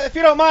 If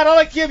you don't mind, I'd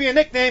like to give you a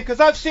nickname because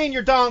I've seen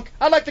your dunk.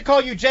 I'd like to call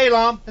you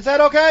J-Lom. Is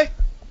that okay?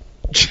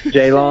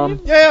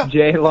 J-Lom? Yeah.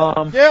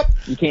 J-Lom? Yep.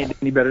 You can't do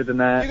any better than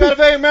that. You got a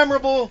very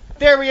memorable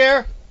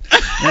derriere.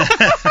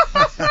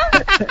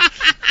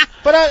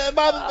 But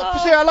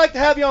I'd like to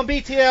have you on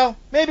BTL.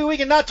 Maybe we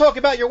can not talk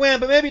about your win,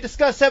 but maybe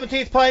discuss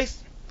 17th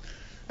place.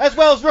 as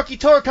well as rookie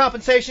tour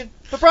compensation.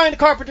 But Brian the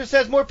Carpenter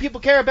says more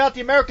people care about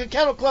the American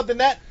Kennel Club than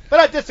that, but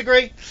I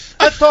disagree.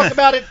 Let's talk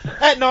about it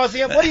ad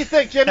nauseum. What do you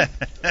think, Jimmy?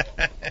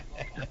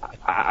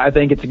 I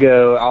think it's a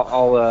go.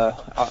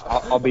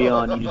 I'll be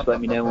on. You just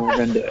let me know when we're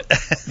gonna do it.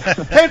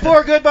 Paid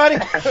for, good buddy.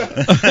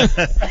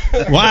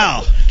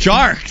 Wow,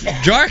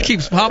 Jark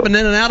keeps popping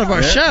in and out of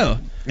our show.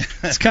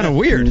 It's kind of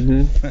weird.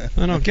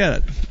 I don't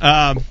get it.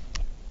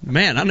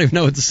 Man, I don't even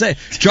know what to say.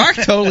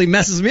 Jark totally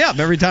messes me up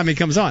every time he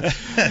comes on.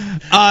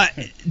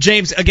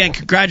 James, again,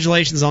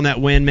 congratulations on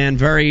that win, man.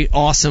 Very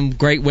awesome.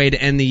 Great way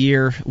to end the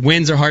year.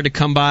 Wins are hard to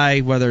come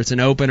by, whether it's an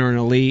open or an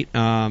elite.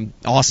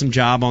 Awesome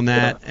job on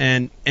that.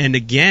 Yeah. And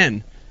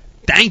again,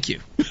 thank you.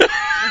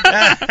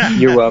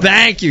 You're welcome.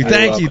 Thank you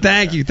very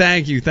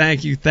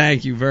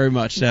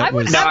much. That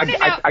was.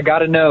 I got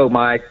to know,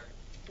 Mike.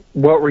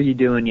 What were you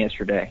doing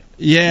yesterday?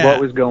 Yeah. What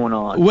was going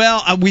on?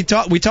 Well, we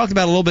talked about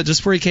it a little bit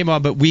just before he came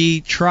on, but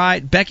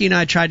Becky and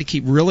I tried to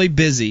keep really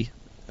busy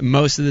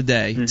most of the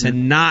day to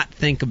not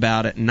think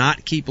about it,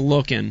 not keep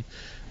looking.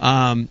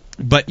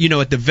 But,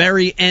 at the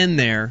very end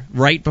there,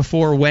 right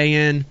before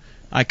weigh-in,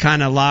 I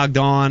kind of logged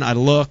on, I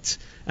looked,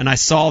 and I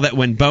saw that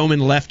when Bowman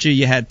left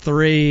you had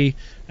 3,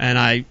 and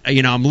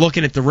I'm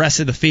looking at the rest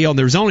of the field, and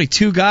there was only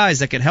 2 guys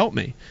that could help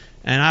me.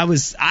 And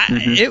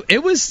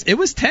it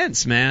was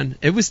tense, man.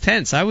 It was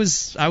tense. I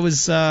was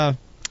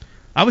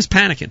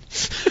panicking.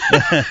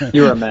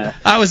 You were a mess.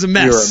 I was a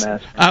mess. You were a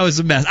mess. I was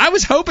a mess. I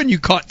was hoping you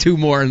caught 2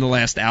 more in the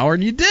last hour,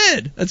 and you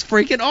did. That's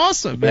freaking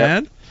awesome,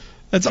 man.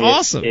 That's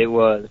awesome. It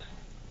was.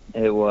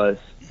 After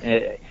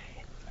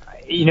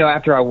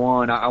I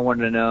won, I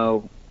wanted to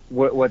know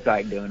what's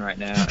Ike doing right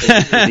now.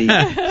 Is he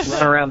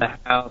running around the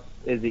house?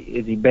 Is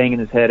he banging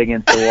his head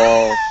against the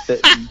wall?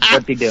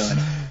 What's he doing?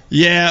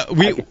 Yeah, a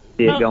little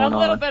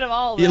bit of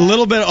all that. A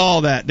little bit of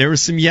all that. There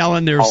was some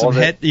yelling. There was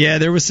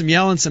there was some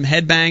yelling, some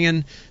head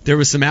banging. There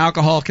was some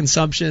alcohol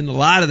consumption. A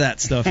lot of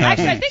that stuff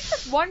happened. Actually, I think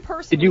there's one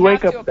person we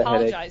have to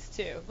apologize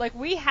to. Like,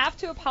 we have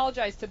to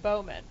apologize to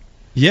Bowman.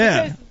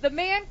 Yeah. Because the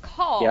man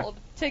called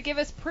to give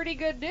us pretty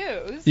good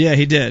news. Yeah,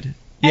 he did.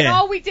 And Yeah.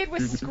 all we did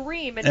was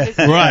scream in his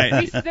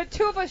Right. The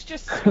 2 of us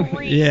just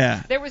screamed.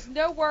 Yeah. There was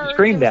no words.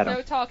 Screamed there at was him.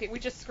 no talking. We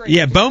just screamed.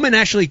 Yeah, Bowman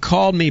actually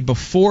called me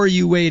before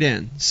you weighed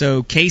in.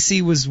 So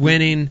Casey was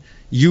winning.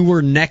 You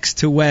were next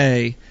to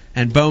weigh,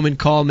 and Bowman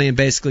called me and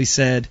basically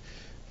said,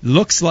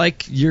 looks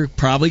like you're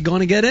probably going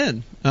to get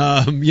in.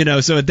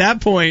 So at that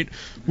point,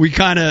 we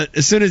kind of,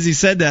 as soon as he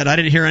said that, I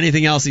didn't hear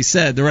anything else he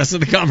said the rest of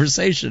the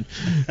conversation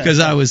because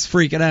I was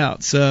freaking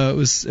out. So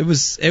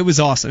it was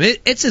awesome.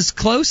 It's as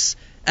close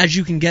as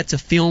you can get to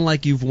feeling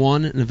like you've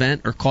won an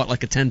event or caught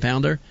like a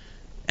 10-pounder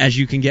as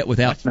you can get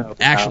without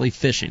actually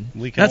fishing.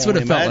 That's what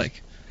it felt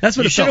like. That's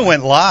what you it felt like. You should have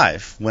went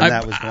live when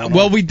that was going on.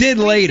 Well, we did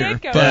later,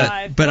 but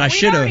I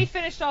should have. We already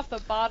finished off the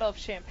bottle of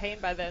champagne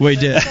by then. We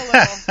so did.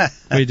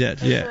 We did.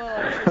 It's a little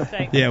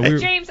interesting. Yeah.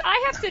 James,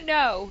 I have to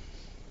know.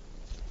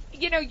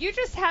 You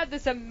just had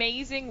this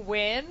amazing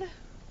win.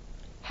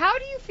 How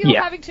do you feel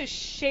having to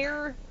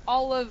share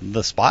all of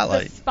the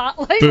spotlight with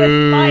Mike?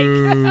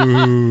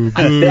 I'm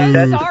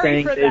so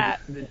sorry for that.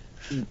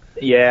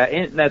 Yeah,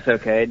 and that's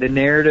okay. The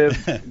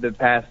narrative the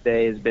past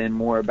day has been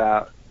more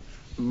about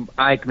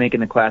Ike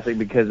making the classic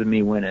because of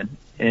me winning,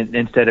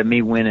 instead of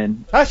me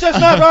winning. That's just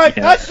not right.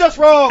 That's just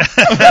wrong.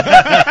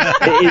 That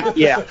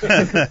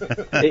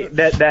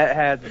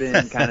has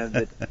been kind of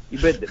but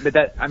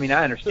that, I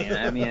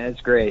understand.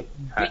 It's great.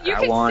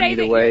 I won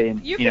either way,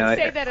 and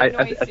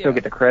I still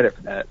get the credit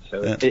for that.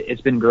 So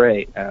it's been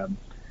great. But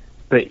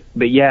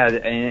yeah,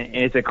 and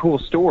it's a cool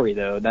story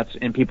though.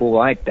 And people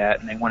like that,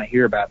 and they want to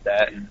hear about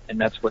that,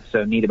 and that's what's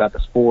so neat about the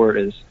sport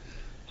is.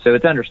 So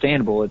it's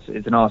understandable.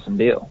 It's an awesome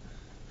deal.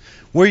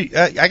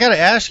 I got to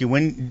ask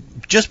you,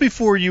 just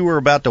before you were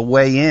about to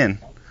weigh in,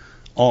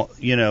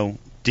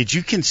 did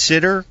you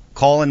consider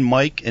calling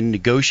Mike and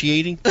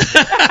negotiating?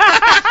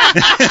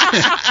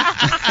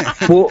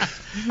 Well,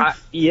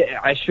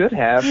 I should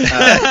have.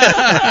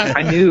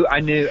 I knew.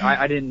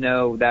 I didn't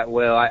know that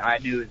well. I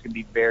knew it was going to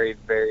be very,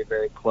 very,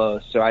 very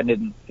close. So I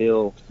didn't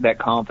feel that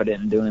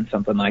confident in doing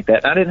something like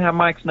that. I didn't have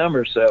Mike's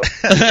number, so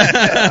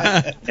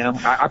I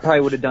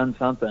probably would have done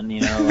something.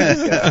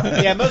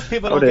 Yeah, most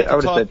people don't get to I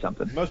would talk. have said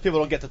something. Most people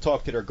don't get to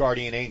talk to their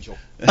guardian angel.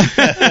 How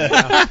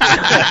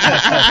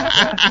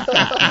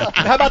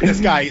about this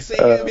guy? You see,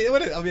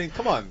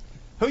 come on.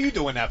 Who are you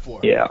doing that for?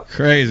 Yeah.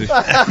 Crazy.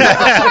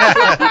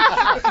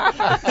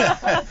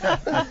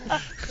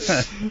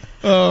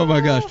 Oh,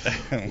 my gosh.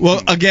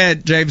 Well,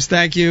 again, James,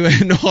 thank you.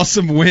 An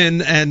awesome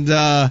win. And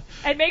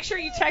make sure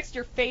you text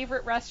your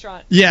favorite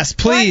restaurant. Yes,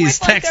 please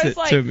text those,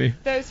 it to me.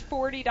 Those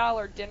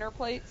 $40 dinner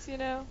plates,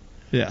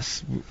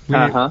 Yes.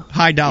 Uh-huh.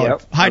 High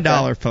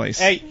dollar place.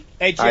 Hey,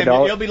 Jim,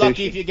 you'll be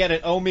lucky if you get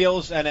an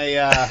O-Meals and a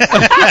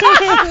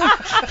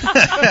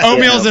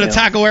O-Meals and a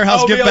Tackle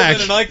Warehouse gift bag.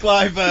 O-Meals and an Ike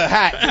Live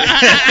hat.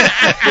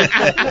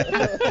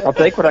 I'll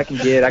take what I can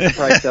get. I can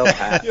probably sell a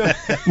hat.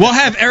 We'll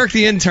have Eric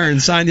the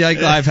intern sign the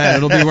Ike Live hat.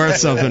 It'll be worth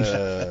something.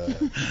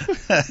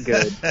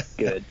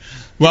 Good.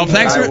 Well,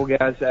 thanks for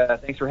guys.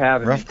 Thanks for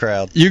having me. Rough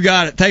crowd. You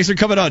got it. Thanks for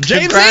coming on.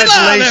 James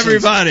Congratulations,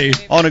 everybody.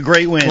 On a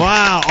great win.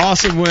 Wow,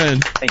 awesome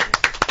win. Thank you.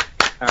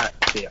 All right,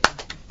 see ya.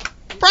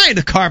 Brian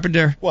the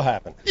Carpenter. What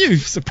happened? You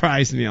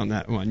surprised me on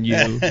that one.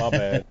 You. My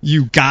bad.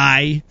 You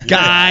guy. You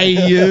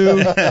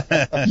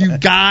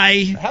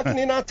guy. How can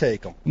you not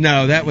take them?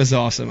 No, that was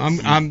awesome.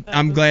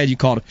 I'm glad you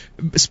called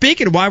it.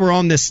 Speaking of why we're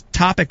on this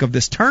topic of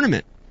this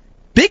tournament,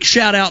 big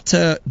shout out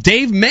to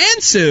Dave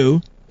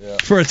Mansu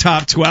for a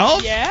top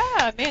 12.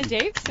 Yeah,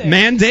 Dave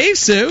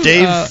Sue.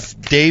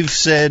 Dave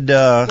said.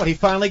 What, he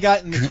finally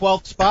got in the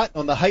 12th spot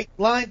on the height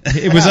line?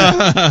 It was no,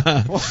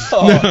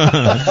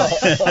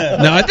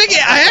 I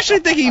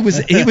actually think he was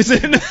in. When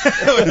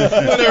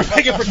they were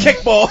picking for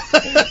kickball.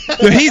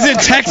 He's in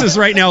Texas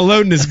right now,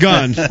 loading his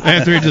gun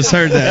after he just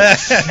heard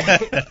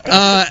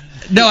that.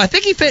 No, I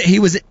think he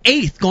was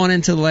 8th going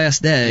into the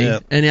last day,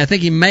 and I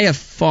think he may have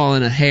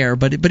fallen a hair,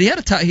 but he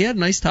had a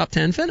nice top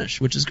 10 finish,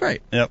 which is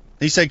great. Yep.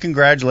 He said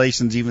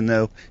congratulations, even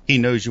though he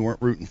knows you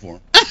weren't rooting for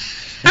him.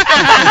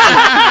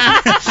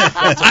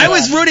 I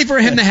was rooting for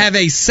him to have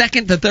a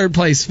 2nd to 3rd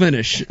place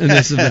finish in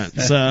this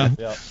event. So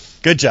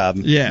good job,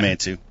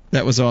 Mansu.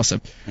 That was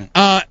awesome.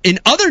 In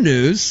other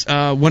news,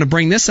 want to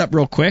bring this up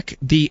real quick.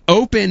 The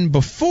Open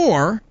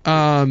before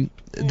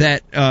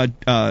that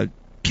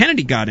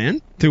Kennedy got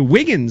in through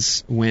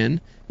Wiggins'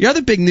 win. The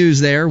other big news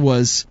there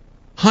was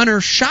Hunter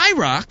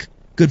Shyrock,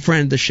 good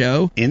friend of the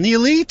show, in the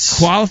elites,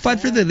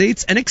 qualified for the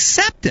elites and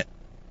accepted.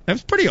 That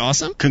was pretty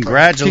awesome.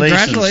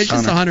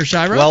 Congratulations to Hunter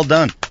Shyrock. Well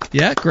done.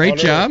 Yeah, great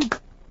job.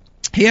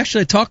 He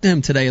actually talked to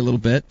him today a little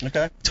bit,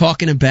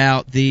 talking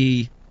about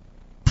the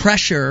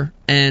pressure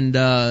and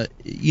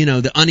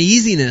the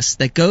uneasiness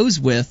that goes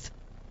with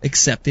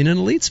accepting an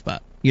elite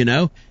spot.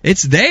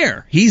 It's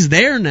there. He's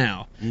there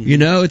now.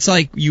 Mm-hmm. It's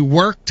like you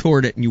work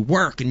toward it and you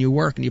work and you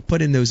work and you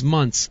put in those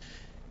months,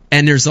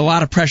 and there's a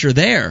lot of pressure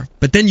there.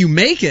 But then you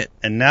make it,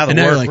 and now the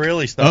work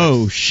really starts.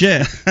 Oh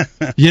shit!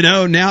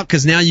 Now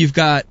because now you've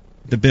got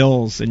the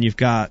bills and you've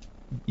got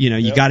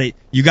you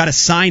got to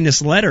sign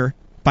this letter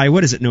by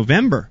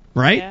November,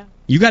 right? Yeah.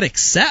 You got to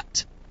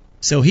accept.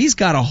 So he's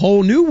got a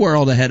whole new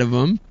world ahead of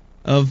him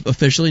of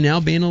officially now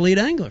being a lead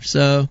angler.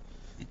 So.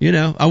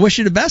 I wish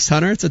you the best,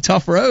 Hunter. It's a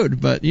tough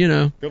road, but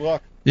Good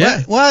luck.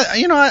 Yeah. Well,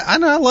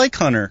 I like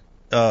Hunter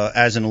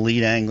as an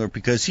elite angler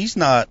because he's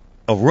not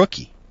a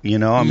rookie.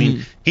 I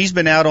mean, he's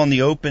been out on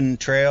the open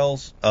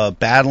trails,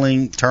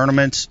 battling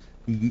tournaments,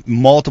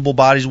 multiple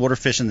bodies of water,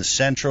 fishing the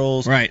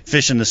centrals,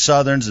 fishing the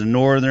southerns, the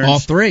northerns. All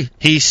three.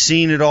 He's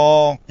seen it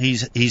all.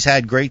 He's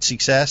had great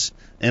success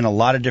in a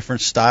lot of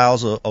different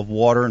styles of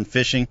water and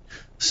fishing.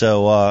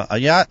 So,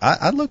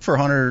 I'd look for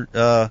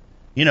Hunter.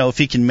 If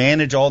he can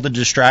manage all the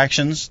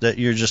distractions that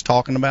you're just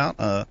talking about,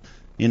 I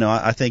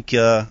think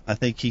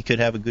he could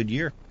have a good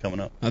year coming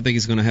up. I think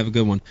he's going to have a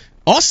good one.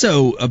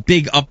 Also, a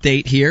big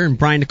update here, and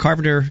Brian the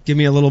Carpenter, give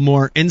me a little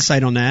more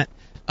insight on that.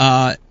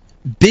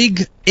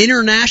 Big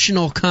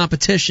international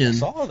competition I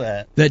saw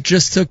that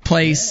just took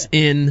place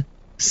in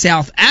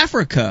South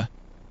Africa.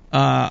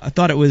 I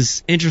thought it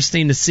was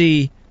interesting to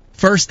see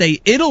first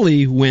day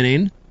Italy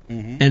winning,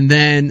 and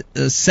then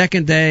the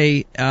second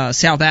day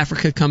South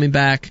Africa coming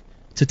back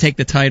to take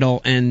the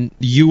title, and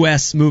the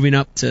U.S. moving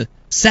up to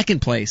 2nd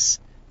place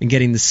and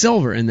getting the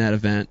silver in that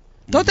event.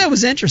 Thought that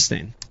was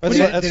interesting.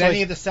 Did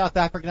any of the South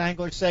African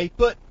anglers say,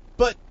 but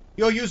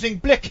you're using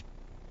blick?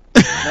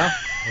 No?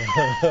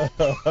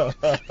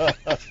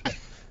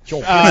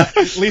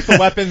 Lethal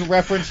Weapon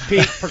reference,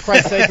 Pete, for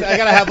Christ's sake. I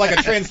gotta have like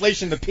a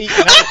translation to Pete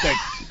and everything.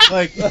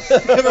 Like,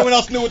 everyone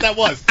else knew what that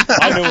was.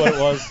 I knew what it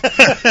was.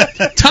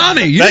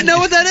 Tommy, you didn't know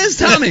what that is,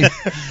 Tommy?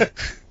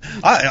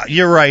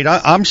 You're right.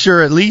 I'm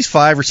sure at least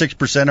 5 or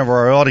 6% of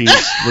our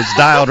audience was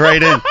dialed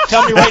right in.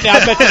 Tell me right now,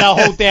 I bet that our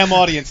whole damn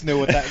audience knew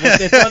what that was.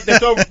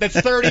 That's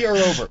 30 or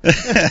over.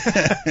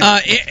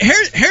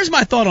 Here's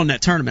my thought on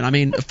that tournament. I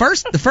mean, the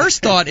first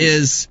thought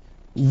is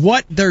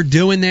what they're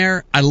doing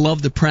there. I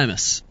love the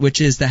premise, which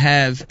is to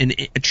have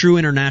a true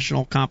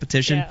international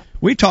competition. Yeah.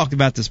 We talked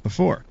about this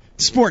before.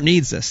 The sport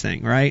needs this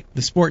thing, right?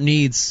 The sport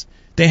needs.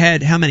 They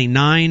had how many?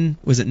 9?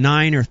 Was it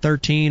 9 or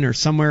 13 or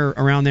somewhere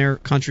around there?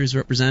 Countries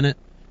represented.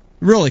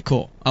 Really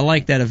cool. I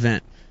like that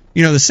event.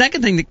 The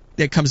second thing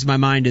that comes to my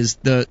mind is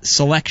the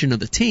selection of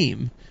the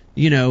team,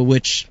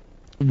 which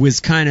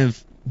was kind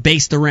of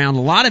based around,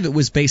 a lot of it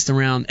was based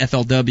around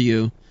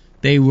FLW.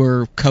 They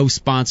were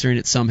co-sponsoring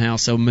it somehow,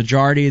 so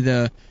majority of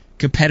the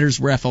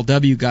competitors were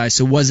FLW guys.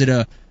 So was it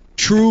a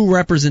true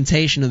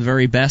representation of the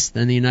very best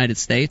in the United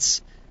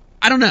States?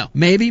 I don't know.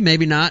 Maybe,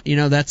 maybe not.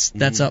 That's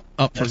up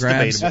for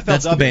grabs. Debatable.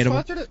 That's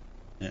debatable. Sponsored it?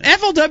 Yeah.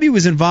 FLW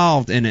was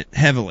involved in it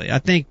heavily. I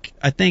think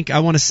I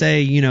want to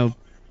say,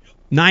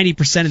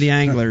 90% of the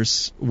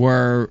anglers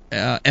were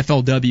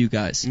FLW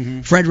guys.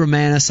 Mm-hmm. Fred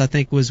Romanis, I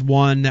think, was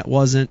one that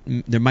wasn't.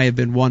 There might have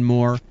been one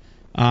more.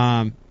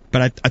 But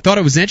I thought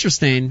it was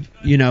interesting,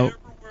 you know.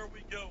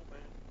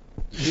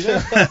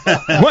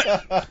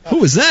 What? Who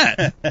was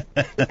that?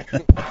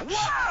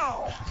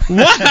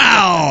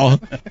 Wow!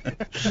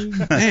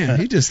 Man,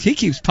 he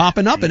keeps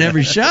popping up in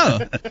every show.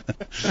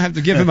 I have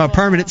to give him a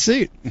permanent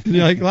seat.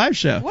 Like live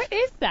show. What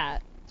is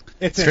that?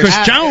 It's Chris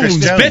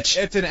Jones, bitch.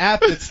 It's an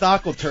app that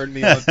Stockel turned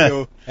me on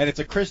to, and it's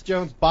a Chris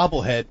Jones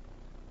bobblehead.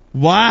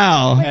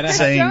 Wow. Wait, Chris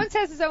Jones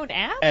has his own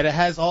app? And it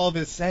has all of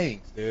his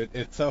sayings, dude.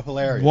 It's so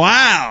hilarious.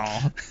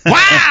 Wow.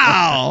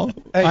 Wow.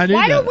 Why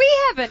don't we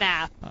have an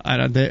app?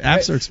 The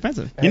apps are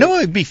expensive. You know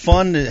what would be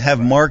fun to have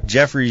Mark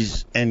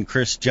Jeffries and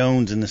Chris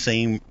Jones in the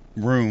same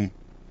room?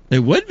 They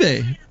would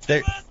be.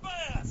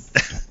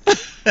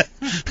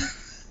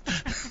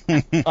 All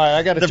right,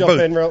 I got to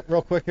jump in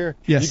real quick here.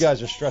 Yes. You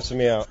guys are stressing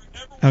me out.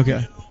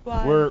 Okay.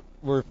 We're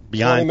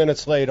 20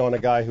 minutes late on a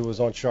guy who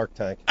was on Shark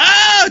Tank.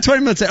 Oh,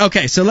 20 minutes.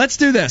 Okay, so let's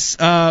do this.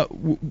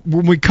 When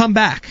we come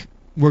back,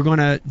 we're going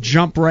to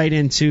jump right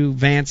into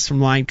Vance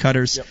from Line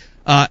Cutters.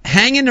 Yep.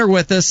 Hang in there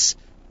with us.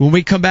 When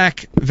we come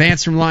back,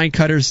 Vance from Line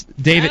Cutters,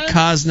 David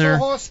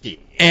Cosner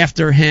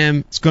after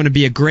him. It's going to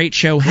be a great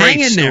show. Hang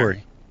in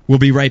there. We'll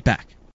be right back.